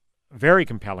 Very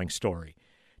compelling story.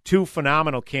 2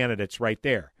 phenomenal candidates right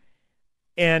there.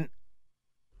 And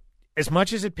as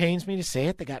much as it pains me to say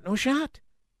it, they got no shot.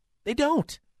 They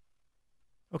don't.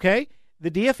 Okay?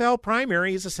 The DFL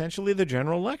primary is essentially the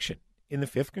general election in the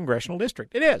 5th congressional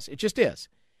district. It is. It just is.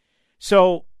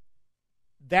 So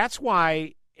that's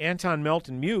why Anton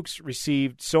Melton Mukes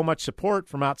received so much support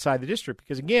from outside the district,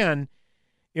 because, again,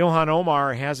 Ilhan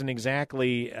Omar hasn't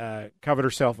exactly covered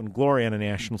herself in glory on a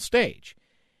national stage.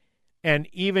 And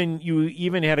you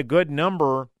even had a good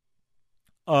number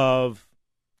of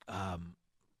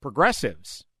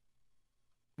progressives,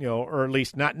 or at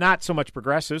least not so much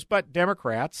progressives, but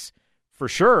Democrats, for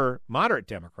sure, moderate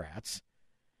Democrats,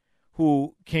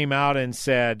 who came out and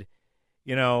said,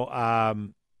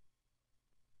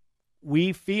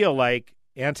 we feel like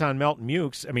Anton Melton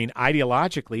Mukes,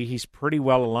 ideologically, he's pretty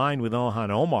well aligned with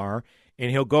Ilhan Omar, and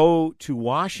he'll go to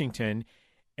Washington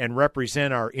and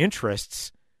represent our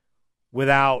interests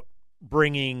without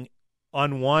bringing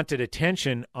unwanted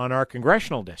attention on our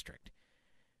congressional district.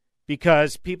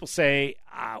 Because people say,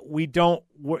 we don't,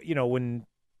 when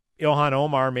Ilhan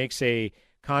Omar makes a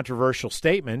controversial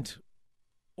statement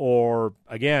or,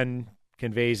 again,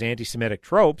 conveys anti-Semitic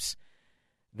tropes,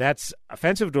 that's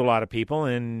offensive to a lot of people.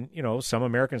 And, some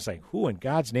Americans say, who in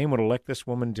God's name would elect this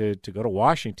woman to go to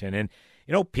Washington? And,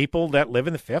 people that live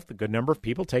in the 5th, a good number of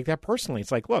people take that personally.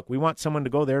 It's like, look, we want someone to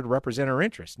go there to represent our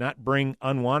interests, not bring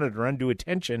unwanted or undue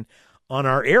attention on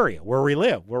our area, where we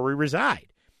live, where we reside.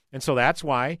 And so that's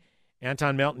why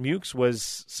Anton Melton Mukes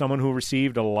was someone who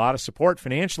received a lot of support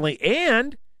financially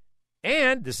and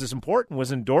this is important,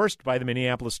 was endorsed by the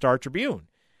Minneapolis Star Tribune.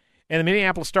 And the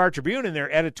Minneapolis Star Tribune, in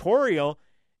their editorial,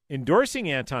 endorsing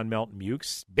Anton Melton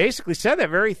Mukes basically said that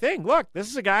very thing. Look, this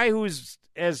is a guy who's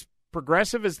as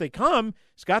progressive as they come.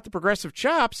 He's got the progressive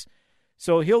chops,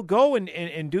 so he'll go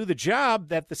and do the job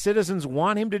that the citizens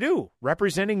want him to do,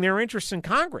 representing their interests in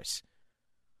Congress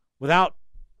without,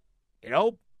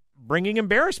 bringing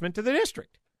embarrassment to the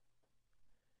district.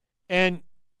 And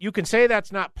you can say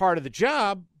that's not part of the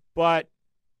job, but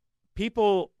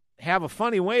people have a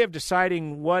funny way of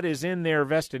deciding what is in their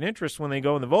vested interest when they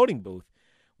go in the voting booth,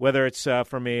 whether it's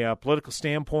from a political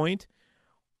standpoint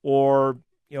or,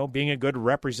 being a good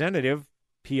representative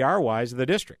PR-wise of the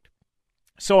district.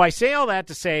 So I say all that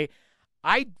to say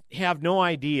I have no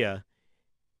idea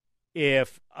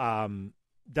if Don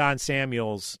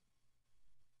Samuels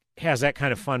has that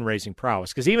kind of fundraising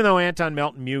prowess. Because even though Anton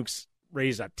Melton Mukes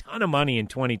raised a ton of money in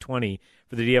 2020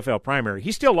 for the DFL primary,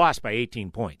 he still lost by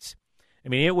 18 points. I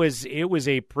mean, it was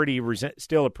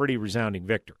still a pretty resounding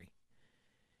victory.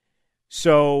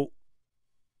 So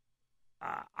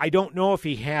I don't know if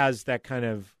he has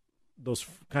those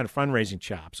kind of fundraising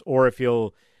chops, or if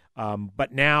he'll. But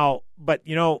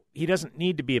he doesn't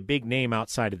need to be a big name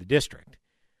outside of the district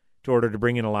in order to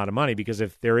bring in a lot of money. Because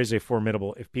if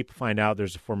people find out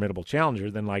there's a formidable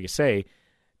challenger, then, like I say,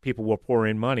 people will pour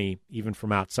in money even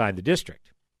from outside the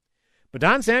district. But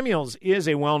Don Samuels is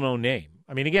a well-known name.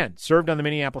 I mean, again, served on the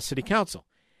Minneapolis City Council,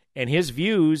 and his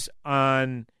views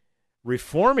on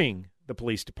reforming the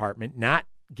police department, not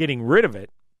getting rid of it,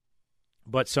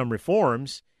 but some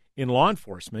reforms in law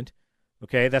enforcement.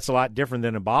 Okay, that's a lot different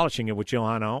than abolishing it, which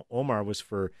Ilhan Omar was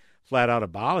for flat out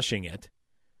abolishing it.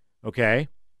 Okay.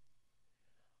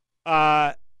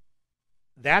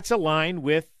 That's aligned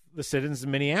with the citizens of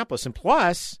Minneapolis. And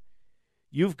plus,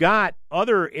 you've got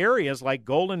other areas like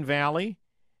Golden Valley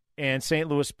and St.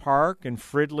 Louis Park and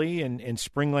Fridley and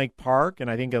Spring Lake Park,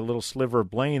 and I think a little sliver of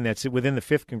Blaine that's within the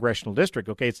 5th Congressional District.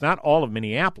 Okay, it's not all of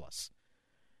Minneapolis.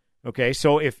 Okay,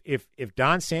 so if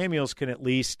Don Samuels can at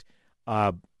least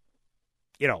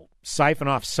siphon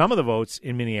off some of the votes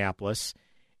in Minneapolis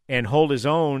and hold his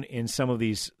own in some of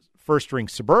these first-ring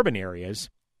suburban areas,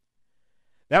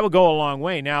 that would go a long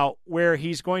way. Now, where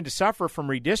he's going to suffer from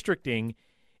redistricting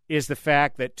is the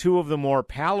fact that two of the more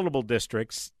palatable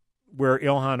districts where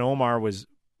Ilhan Omar was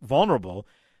vulnerable,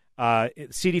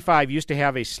 CD5 used to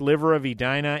have a sliver of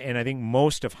Edina and I think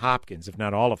most of Hopkins, if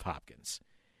not all of Hopkins.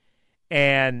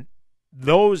 And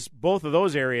both of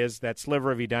those areas, that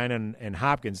sliver of Edina and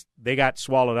Hopkins, they got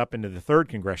swallowed up into the 3rd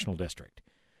Congressional District.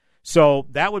 So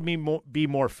that would be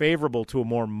more favorable to a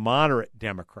more moderate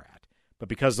Democrat. But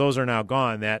because those are now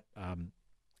gone, that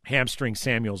hamstrings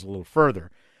Samuels a little further.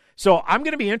 So I'm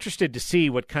going to be interested to see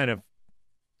what kind of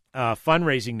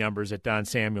fundraising numbers that Don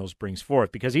Samuels brings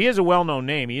forth, because he is a well-known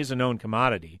name. He is a known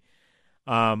commodity.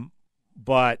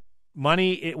 But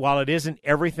money, while it isn't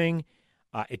everything,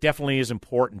 it definitely is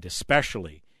important,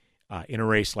 especially in a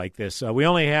race like this. We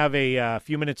only have a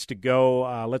few minutes to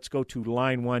go. Let's go to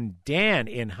line 1. Dan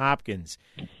in Hopkins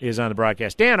is on the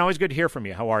broadcast. Dan, always good to hear from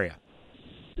you. How are you?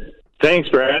 Thanks,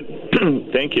 Brad.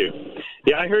 Thank you.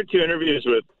 Yeah, I heard 2 interviews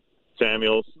with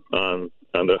Samuels on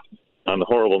the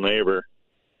Horrible Neighbor,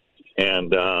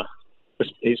 and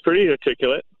he's pretty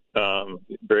articulate,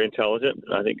 very intelligent.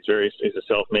 I think he's a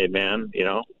self-made man,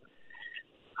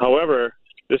 However,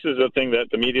 this is a thing that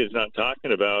the media is not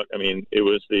talking about. I mean, it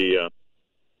was the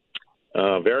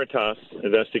Veritas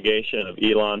investigation of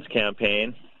Elon's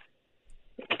campaign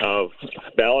of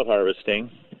ballot harvesting.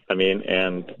 I mean,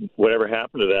 and whatever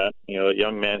happened to that, a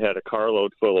young man had a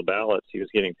carload full of ballots. He was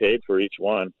getting paid for each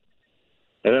one.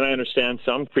 And then I understand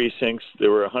some precincts,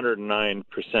 there were 109%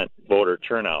 voter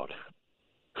turnout.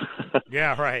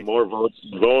 Yeah, right. More votes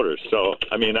than voters. So,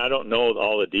 I mean, I don't know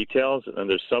all the details, and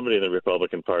there's somebody in the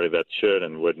Republican Party that should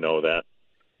and would know that.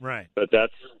 Right. But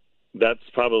that's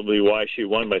probably why she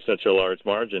won by such a large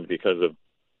margin, because of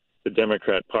the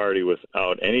Democrat Party,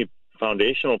 without any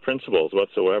foundational principles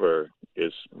whatsoever,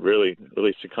 is really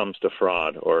succumbs to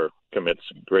fraud or commits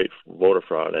great voter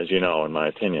fraud, as you know, in my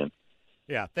opinion.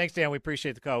 Yeah, thanks, Dan. We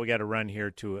appreciate the call. We got to run here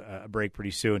to a break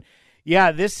pretty soon.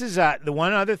 Yeah, this is the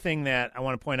one other thing that I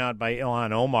want to point out by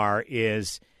Ilhan Omar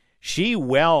is she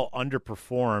well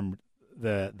underperformed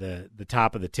the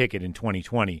top of the ticket in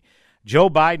 2020. Joe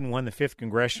Biden won the 5th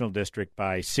Congressional District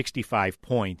by 65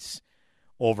 points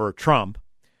over Trump,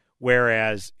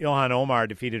 whereas Ilhan Omar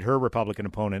defeated her Republican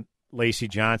opponent, Lacey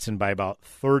Johnson, by about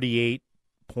 38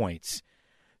 points.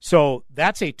 So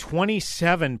that's a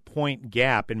 27-point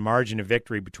gap in margin of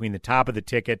victory between the top of the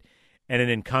ticket and an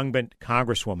incumbent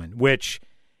congresswoman, which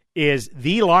is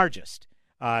the largest.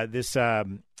 I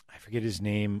forget his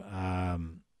name. I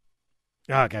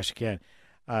can't.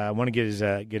 I want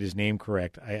to get his name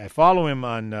correct. I follow him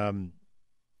on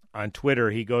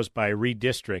Twitter. He goes by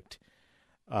Redistrict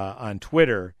on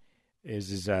Twitter. Is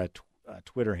his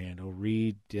Twitter handle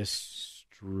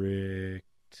Redistrict?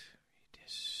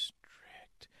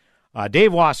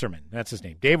 Dave Wasserman, that's his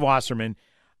name. Dave Wasserman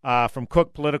from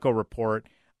Cook Political Report.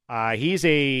 He's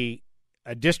a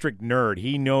district nerd.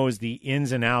 He knows the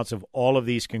ins and outs of all of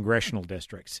these congressional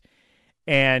districts.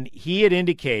 And he had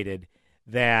indicated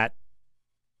that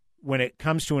when it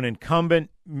comes to an incumbent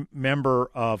member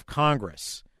of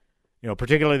Congress,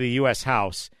 particularly the U.S.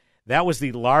 House, that was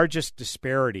the largest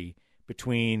disparity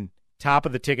between top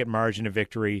of the ticket margin of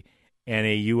victory and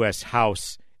a U.S.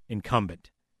 House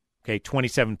incumbent. Okay,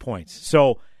 27 points.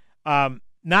 So not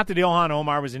that Ilhan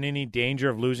Omar was in any danger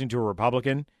of losing to a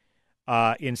Republican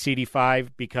in CD5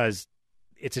 because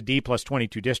it's a D plus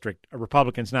 22 district. A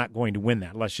Republican's not going to win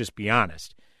that, let's just be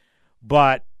honest.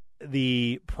 But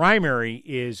the primary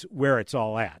is where it's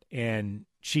all at, and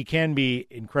she can be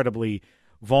incredibly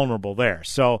vulnerable there.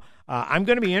 So I'm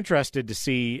going to be interested to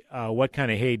see what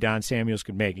kind of hay Don Samuels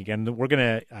could make. Again, we're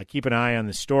going to keep an eye on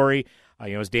the story.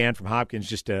 As Dan from Hopkins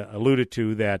just alluded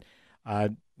to, that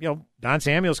Don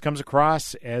Samuels comes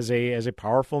across as a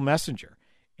powerful messenger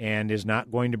and is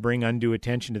not going to bring undue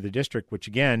attention to the district, which,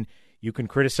 again, you can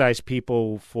criticize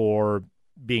people for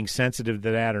being sensitive to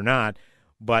that or not,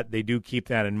 but they do keep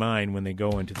that in mind when they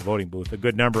go into the voting booth. A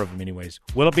good number of them anyways.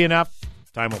 Will it be enough?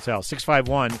 Time will tell.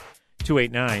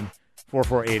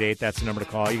 651-289-4488. That's the number to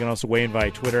call. You can also weigh in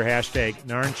via Twitter, hashtag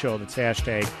NARN Show. That's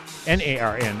hashtag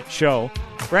NARN Show.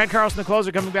 Brad Carlson, the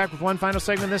closer, coming back with one final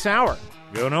segment this hour.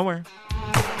 Go nowhere.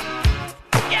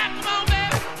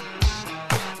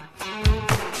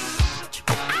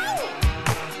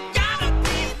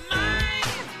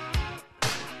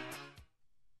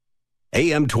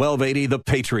 AM 1280, The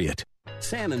Patriot.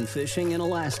 Salmon fishing in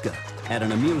Alaska, at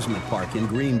an amusement park in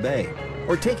Green Bay,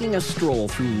 or taking a stroll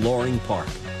through Loring Park.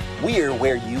 We're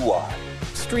where you are.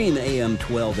 Stream AM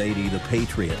 1280 The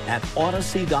Patriot at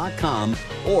Odyssey.com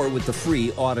or with the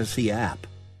free Odyssey app.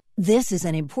 This is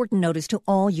an important notice to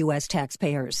all U.S.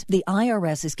 taxpayers. The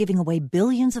IRS is giving away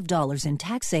billions of dollars in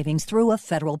tax savings through a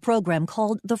federal program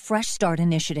called the Fresh Start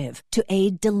Initiative to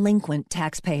aid delinquent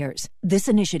taxpayers. This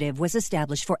initiative was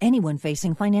established for anyone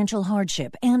facing financial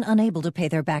hardship and unable to pay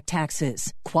their back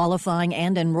taxes. Qualifying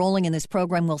and enrolling in this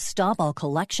program will stop all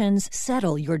collections,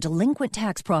 settle your delinquent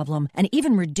tax problem, and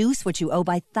even reduce what you owe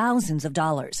by thousands of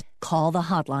dollars. Call the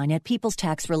hotline at People's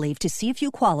Tax Relief to see if you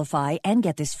qualify and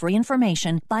get this free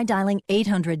information by dialing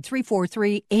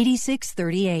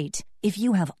 800-343-8638. If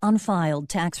you have unfiled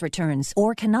tax returns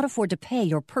or cannot afford to pay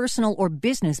your personal or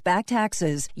business back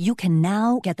taxes, you can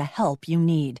now get the help you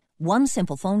need. One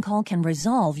simple phone call can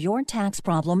resolve your tax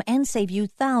problem and save you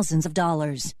thousands of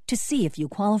dollars. To see if you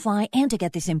qualify and to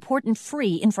get this important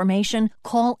free information,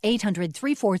 call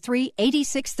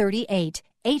 800-343-8638.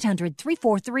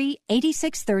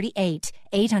 800-343-8638.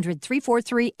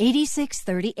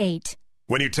 800-343-8638.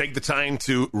 When you take the time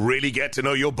to really get to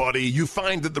know your body, you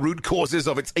find that the root causes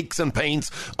of its aches and pains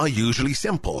are usually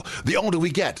simple. The older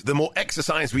we get, the more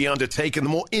exercise we undertake, and the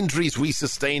more injuries we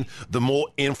sustain, the more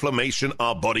inflammation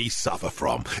our bodies suffer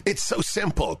from. It's so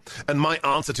simple. And my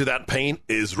answer to that pain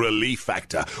is Relief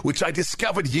Factor, which I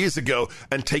discovered years ago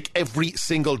and take every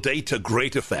single day to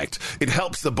great effect. It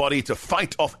helps the body to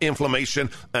fight off inflammation,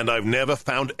 and I've never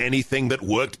found anything that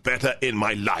worked better in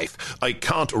my life. I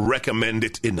can't recommend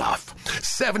it enough.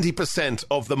 70%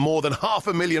 of the more than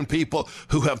 500,000 people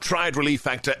who have tried Relief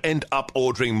Factor end up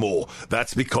ordering more.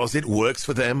 That's because it works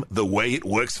for them the way it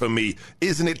works for me.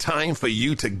 Isn't it time for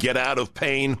you to get out of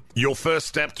pain? Your first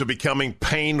step to becoming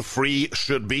pain-free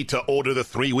should be to order the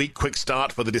 3-week quick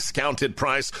start for the discounted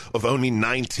price of only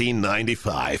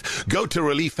 $19.95. Go to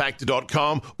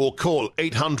ReliefFactor.com or call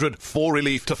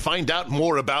 800-4RELIEF to find out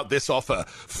more about this offer.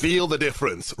 Feel the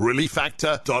difference.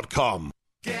 ReliefFactor.com.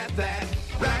 Get that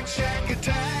Rack Shack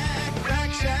attack,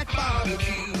 Rack Shack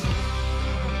barbecue.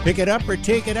 Pick it up or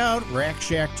take it out,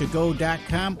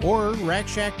 RackShackToGo.com or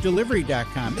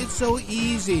RackShackDelivery.com. It's so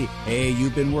easy. Hey,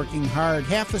 you've been working hard.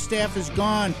 Half the staff is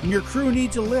gone, and your crew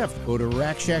needs a lift. Go to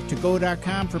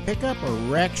RackShackToGo.com for pickup or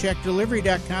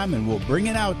RackShackDelivery.com, and we'll bring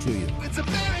it out to you. It's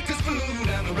America's food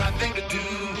and the right thing to do.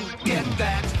 Get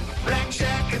that Rack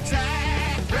Shack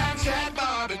attack, Rack Shack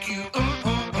barbecue.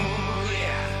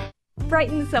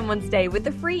 Brighten someone's day with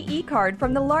a free e-card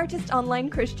from the largest online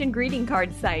Christian greeting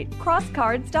card site,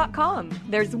 crosscards.com.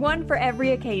 There's one for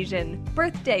every occasion,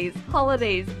 birthdays,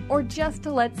 holidays, or just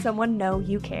to let someone know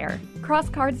you care.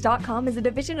 Crosscards.com is a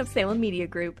division of Salem Media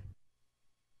Group.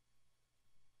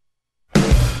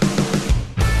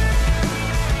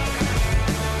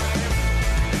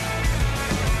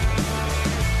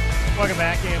 Welcome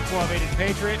back, AM 1280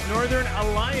 Patriot, Northern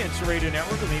Alliance Radio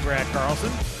Network with me, Brad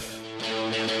Carlson.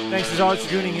 Thanks as always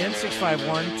for tuning in,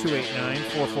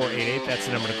 651-289-4488. That's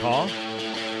the number to call.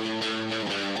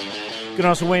 You can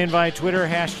also weigh in via Twitter,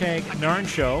 hashtag NARN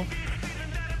Show.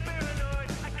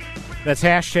 That's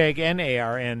hashtag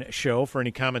NARN Show for any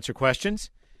comments or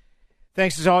questions.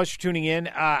 Thanks as always for tuning in.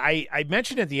 I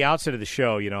mentioned at the outset of the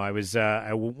show,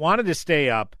 I wanted to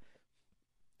stay up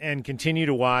and continue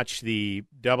to watch the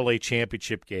AA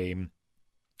championship game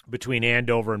between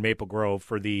Andover and Maple Grove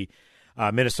for the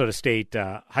Minnesota State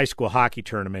high school hockey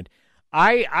tournament.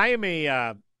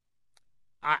 I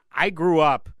grew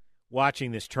up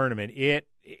watching this tournament.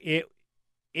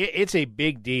 It's a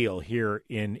big deal here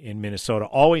in Minnesota.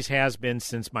 Always has been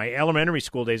since my elementary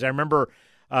school days. I remember,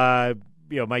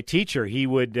 my teacher, he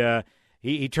would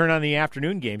he turned on the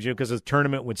afternoon games, because the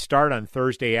tournament would start on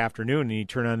Thursday afternoon, and he'd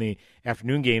turn on the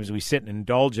afternoon games, and we sit and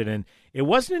indulge it. And it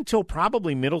wasn't until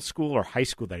probably middle school or high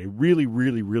school that I really,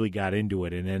 really, really got into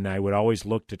it. And then I would always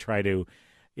look to try to,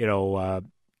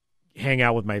 hang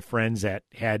out with my friends that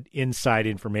had inside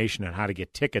information on how to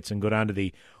get tickets and go down to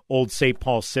the old St.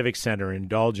 Paul Civic Center and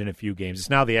indulge in a few games. It's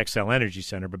now the XL Energy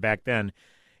Center, but back then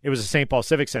it was the St. Paul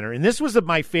Civic Center. And this was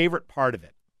my favorite part of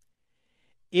it.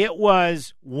 It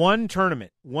was one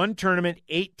tournament,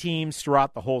 8 teams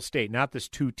throughout the whole state, not this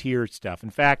two-tier stuff. In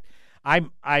fact,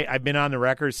 I've been on the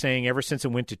record saying ever since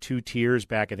it went to 2 tiers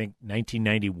back, I think,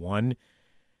 1991,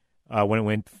 when it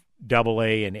went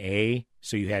AA and A,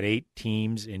 so you had 8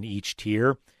 teams in each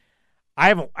tier.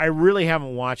 I really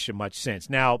haven't watched it much since.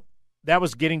 Now, that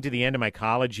was getting to the end of my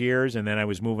college years, and then I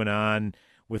was moving on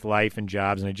with life and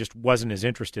jobs, and I just wasn't as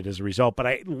interested as a result. But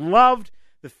I loved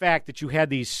the fact that you had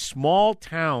these small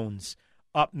towns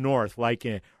up north, like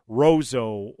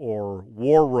Roseau or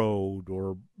Warroad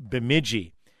or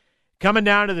Bemidji, coming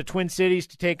down to the Twin Cities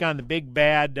to take on the big,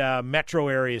 bad metro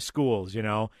area schools,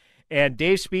 And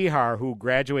Dave Spihar, who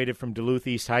graduated from Duluth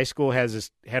East High School, had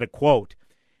a quote,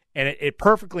 and it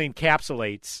perfectly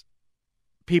encapsulates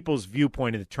people's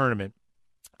viewpoint of the tournament,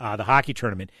 the hockey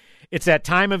tournament. It's that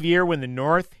time of year when the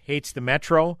North hates the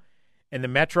Metro, and the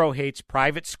Metro hates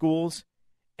private schools,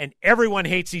 and everyone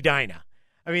hates Edina.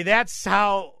 I mean, that's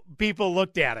how people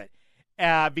looked at it.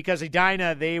 Because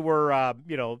Edina, they were,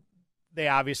 they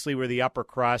obviously were the upper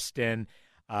crust, and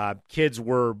kids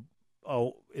were,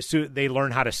 they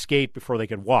learned how to skate before they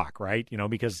could walk, right?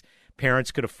 Because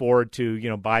parents could afford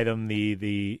to, buy them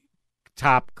the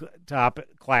top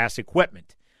class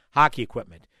equipment, hockey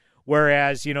equipment.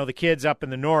 Whereas, the kids up in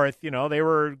the North, they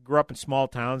grew up in small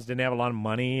towns, didn't have a lot of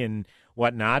money and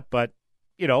whatnot, but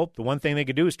the one thing they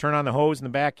could do is turn on the hose in the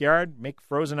backyard, make a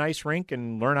frozen ice rink,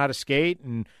 and learn how to skate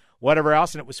and whatever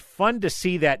else. And it was fun to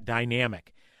see that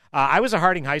dynamic. I was a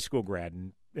Harding High School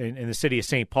grad in the city of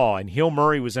St. Paul, and Hill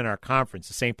Murray was in our conference,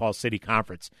 the St. Paul City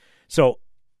Conference. So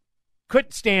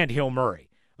couldn't stand Hill Murray.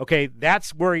 Okay,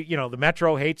 that's where, the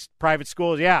Metro hates private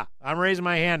schools. Yeah, I'm raising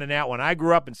my hand on that one. I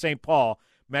grew up in St. Paul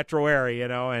metro area,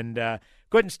 and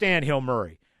couldn't stand Hill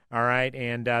Murray. All right,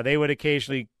 and they would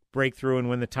occasionally break through and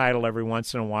win the title every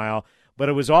once in a while. But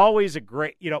it was always a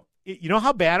great, you know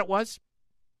how bad it was?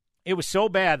 It was so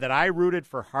bad that I rooted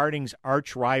for Harding's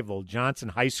arch rival, Johnson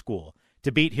High School,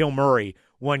 to beat Hill Murray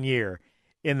one year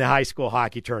in the high school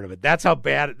hockey tournament. That's how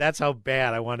bad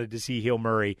I wanted to see Hill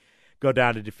Murray go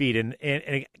down to defeat. And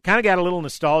it kind of got a little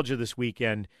nostalgia this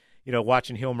weekend,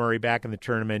 watching Hill Murray back in the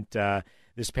tournament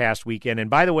this past weekend. And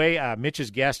by the way,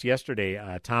 Mitch's guest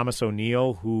yesterday, Thomas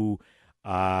O'Neill, who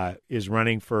is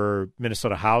running for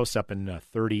Minnesota House up in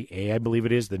 30A, I believe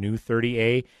it is, the new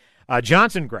 30A,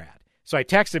 Johnson grad. So I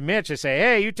texted Mitch. I say,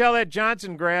 hey, you tell that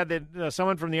Johnson grad that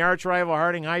someone from the arch rival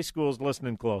Harding High School is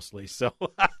listening closely. So,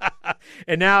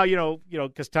 and now,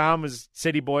 because Tom is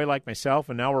city boy like myself,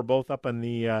 and now we're both up in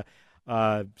the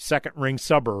second ring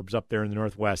suburbs up there in the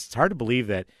Northwest. It's hard to believe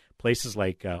that places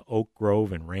like Oak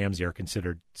Grove and Ramsey are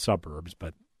considered suburbs,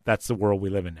 but that's the world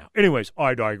we live in now. Anyways,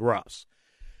 I digress.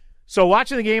 So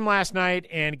watching the game last night,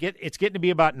 and it's getting to be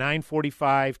about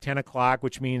 9:45, 10 o'clock,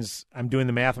 which means I'm doing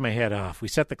the math in my head. If we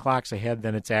set the clocks ahead,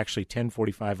 then it's actually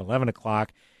 10:45, 11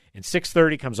 o'clock. And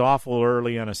 6:30 comes awful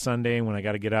early on a Sunday when I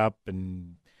got to get up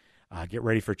and get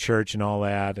ready for church and all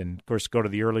that. And, of course, go to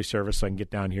the early service so I can get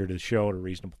down here to the show at a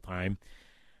reasonable time.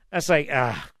 That's like,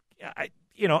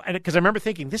 because I remember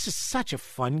thinking, this is such a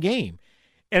fun game.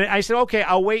 And I said, okay,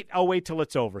 I'll wait till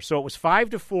it's over. So it was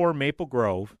 5-4 Maple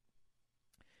Grove,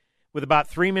 with about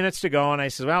 3 minutes to go, and I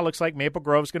said, well, it looks like Maple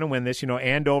Grove's going to win this.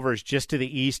 Andover is just to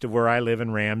the east of where I live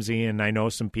in Ramsey, and I know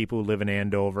some people who live in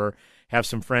Andover, have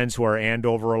some friends who are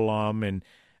Andover alum, and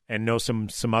and know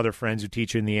some other friends who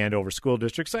teach in the Andover School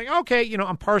District, saying, okay,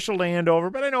 I'm partial to Andover,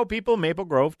 but I know people in Maple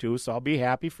Grove too, so I'll be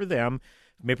happy for them.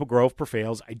 Maple Grove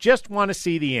prevails. I just want to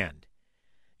see the end.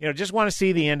 Just want to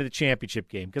see the end of the championship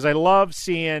game because I love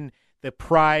seeing the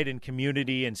pride and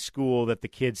community and school that the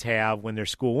kids have when their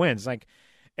school wins. And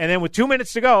then with 2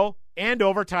 minutes to go,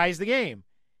 Andover ties the game.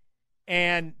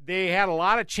 And they had a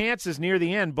lot of chances near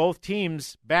the end, both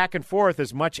teams back and forth,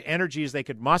 as much energy as they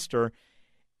could muster.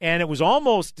 And it was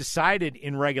almost decided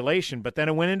in regulation, but then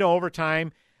it went into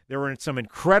overtime. There were some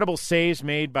incredible saves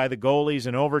made by the goalies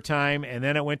in overtime, and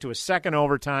then it went to a second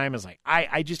overtime. It's like,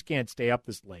 I just can't stay up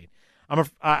this late. What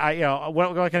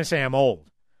can I say? I'm old.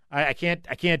 I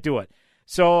can't do it.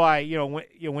 So I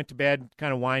went to bed,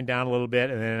 kind of wind down a little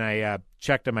bit, and then I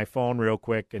checked on my phone real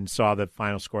quick and saw the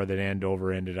final score that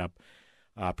Andover ended up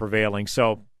prevailing.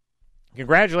 So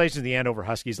congratulations to the Andover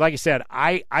Huskies. Like I said,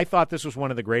 I thought this was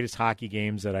one of the greatest hockey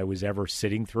games that I was ever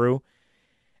sitting through,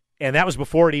 and that was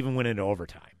before it even went into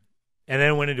overtime, and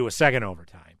then went into a second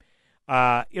overtime.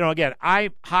 Again,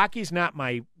 hockey's not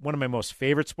one of my most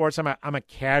favorite sports. I'm a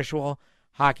casual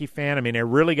hockey fan. I mean, I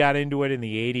really got into it in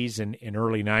the 80s and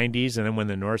early 90s, and then when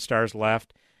the North Stars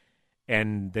left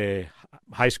and the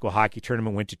high school hockey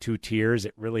tournament went to 2 tiers,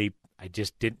 I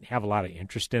just didn't have a lot of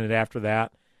interest in it after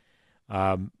that.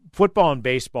 Football and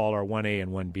baseball are 1A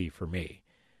and 1B for me,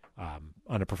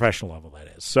 on a professional level, that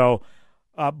is. So,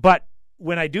 but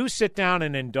when I do sit down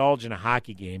and indulge in a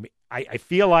hockey game, I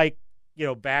feel like,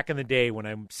 back in the day when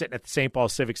I'm sitting at the St. Paul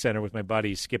Civic Center with my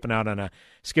buddies, skipping out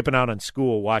on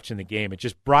school, watching the game, it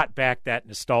just brought back that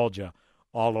nostalgia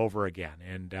all over again.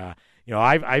 And,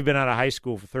 I've been out of high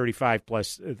school for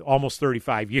almost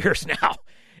 35 years now.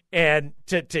 And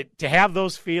to have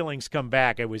those feelings come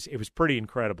back, it was pretty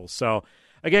incredible. So,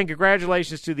 again,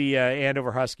 congratulations to the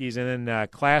Andover Huskies. And then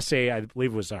Class A, I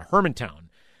believe it was Hermantown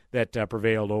that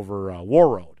prevailed over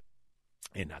War Road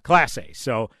in Class A.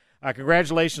 So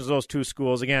congratulations to those two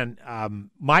schools. Again,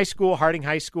 my school, Harding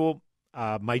High School,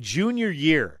 my junior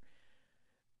year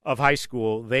of high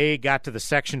school, they got to the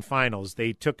section finals.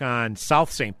 They took on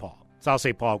South St. Paul. South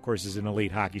St. Paul, of course, is an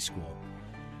elite hockey school.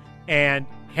 And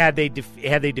had they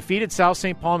defeated South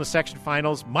St. Paul in the section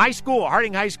finals, my school,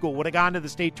 Harding High School, would have gone to the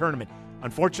state tournament.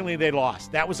 Unfortunately, they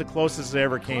lost. That was the closest they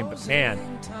ever came. But, man,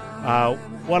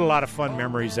 what a lot of fun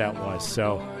memories that was.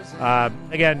 So,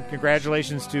 again,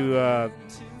 congratulations to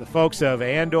the folks of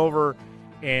Andover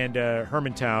and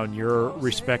Hermantown. Your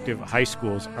respective high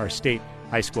schools are state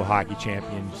high school hockey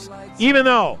champions, even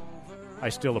though I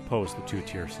still oppose the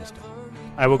 2-tier system.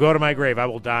 I will go to my grave. I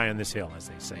will die on this hill, as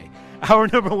they say. Hour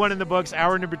number 1 in the books.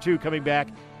 Hour number 2 coming back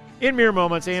in mere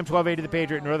moments. AM 1280 The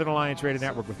Patriot, Northern Alliance Radio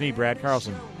Network with me, Brad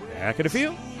Carlson. Back at the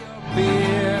field.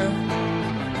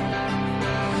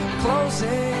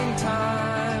 Closing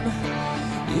time.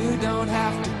 You don't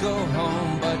have to go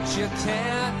home, but you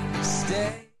can't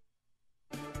stay.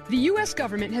 The U.S.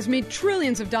 government has made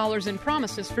trillions of dollars in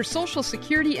promises for Social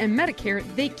Security and Medicare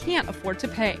they can't afford to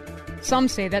pay. Some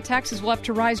say that taxes will have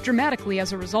to rise dramatically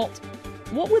as a result.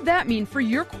 What would that mean for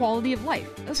your quality of life,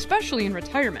 especially in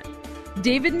retirement?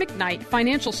 David McKnight,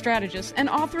 financial strategist and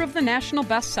author of the national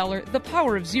bestseller The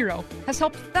Power of Zero, has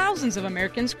helped thousands of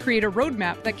Americans create a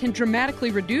roadmap that can dramatically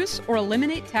reduce or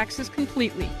eliminate taxes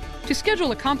completely. To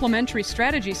schedule a complimentary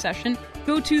strategy session,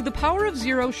 go to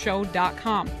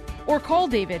thepowerofzeroshow.com or call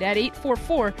David at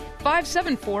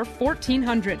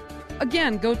 844-574-1400.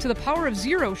 Again, go to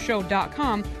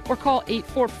thepowerofzeroshow.com or call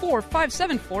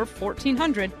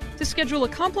 844-574-1400 to schedule a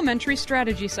complimentary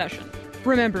strategy session.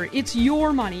 Remember, it's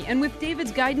your money, and with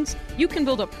David's guidance, you can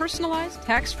build a personalized,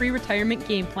 tax-free retirement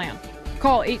game plan.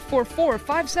 Call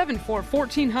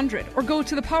 844-574-1400 or go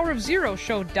to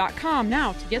thepowerofzeroshow.com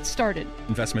now to get started.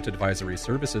 Investment advisory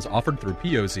services offered through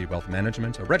POZ Wealth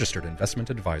Management, a registered investment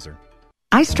advisor.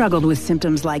 I struggled with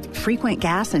symptoms like frequent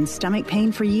gas and stomach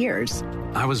pain for years.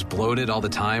 I was bloated all the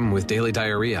time with daily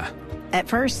diarrhea. At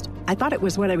first, I thought it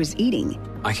was what I was eating.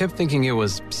 I kept thinking it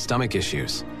was stomach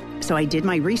issues. So I did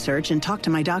my research and talked to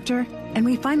my doctor, and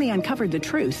we finally uncovered the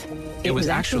truth. It was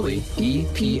actually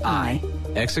EPI.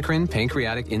 Exocrine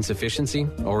pancreatic insufficiency,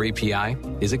 or EPI,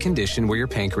 is a condition where your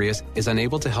pancreas is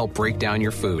unable to help break down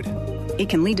your food. It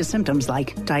can lead to symptoms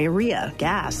like diarrhea,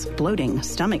 gas, bloating,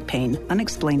 stomach pain,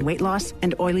 unexplained weight loss,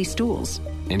 and oily stools.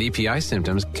 And EPI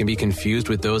symptoms can be confused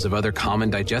with those of other common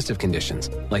digestive conditions,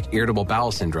 like irritable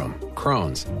bowel syndrome,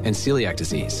 Crohn's, and celiac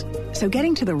disease. So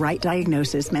getting to the right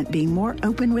diagnosis meant being more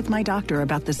open with my doctor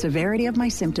about the severity of my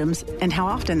symptoms and how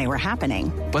often they were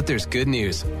happening. But there's good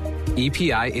news.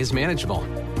 EPI is manageable,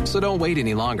 so don't wait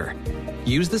any longer.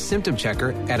 Use the symptom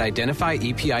checker at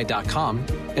identifyepi.com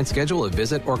and schedule a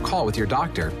visit or call with your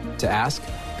doctor to ask,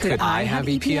 Could I have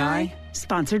EPI?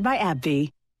 Sponsored by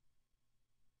AbbVie.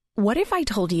 What if I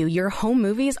told you your home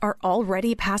movies are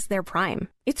already past their prime?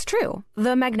 It's true.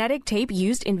 The magnetic tape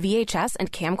used in VHS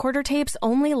and camcorder tapes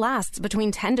only lasts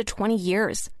between 10 to 20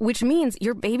 years, which means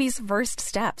your baby's first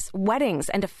steps, weddings,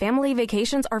 and family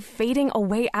vacations are fading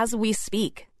away as we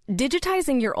speak.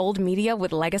 Digitizing your old media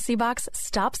with Legacy Box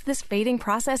stops this fading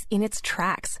process in its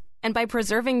tracks. And by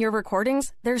preserving your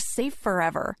recordings, they're safe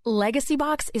forever. Legacy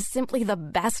Box is simply the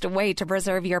best way to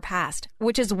preserve your past,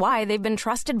 which is why they've been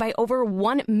trusted by over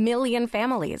 1 million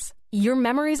families. Your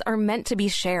memories are meant to be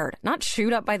shared, not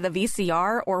chewed up by the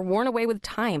VCR or worn away with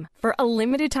time. For a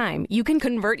limited time, you can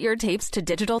convert your tapes to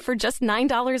digital for just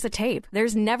 $9 a tape.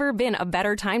 There's never been a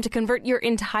better time to convert your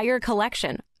entire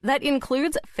collection. That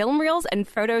includes film reels and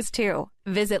photos too.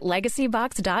 Visit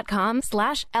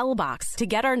legacybox.com/LBox to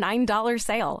get our $9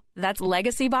 sale. That's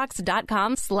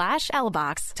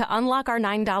legacybox.com/LBox to unlock our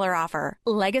 $9 offer.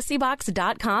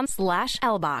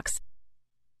 legacybox.com/LBox.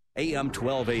 AM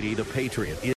 1280, The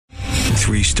Patriot.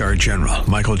 3-star General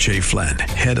Michael J. Flynn,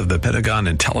 head of the Pentagon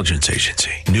Intelligence Agency,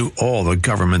 knew all the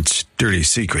government's dirty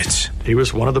secrets. He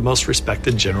was one of the most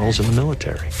respected generals in the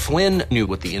military. Flynn knew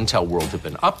what the intel world had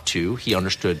been up to. He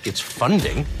understood its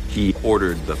funding. He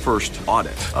ordered the first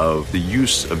audit of the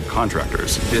use of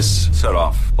contractors. This set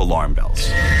off alarm bells.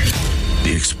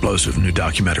 The explosive new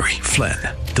documentary, Flynn,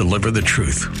 Deliver the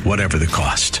Truth, Whatever the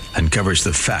Cost, uncovers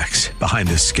the facts behind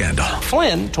this scandal.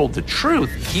 Flynn told the truth.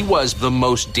 He was the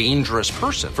most dangerous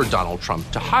person for Donald Trump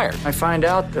to hire. I find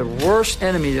out the worst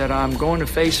enemy that I'm going to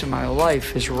face in my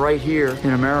life is right here in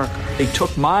America. They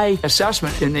took my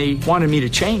assessment and they wanted me to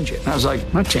change it. And I was like,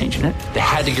 I'm not changing it. They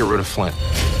had to get rid of Flynn.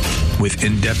 With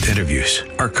in-depth interviews,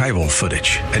 archival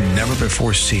footage, and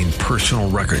never-before-seen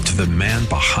personal records of the man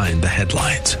behind the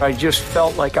headlines. I just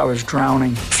felt like I was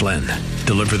drowning. Flynn,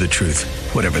 Deliver the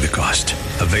Truth, Whatever the Cost.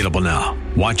 Available now.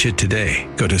 Watch it today.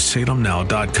 Go to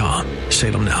salemnow.com.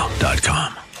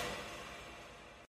 salemnow.com.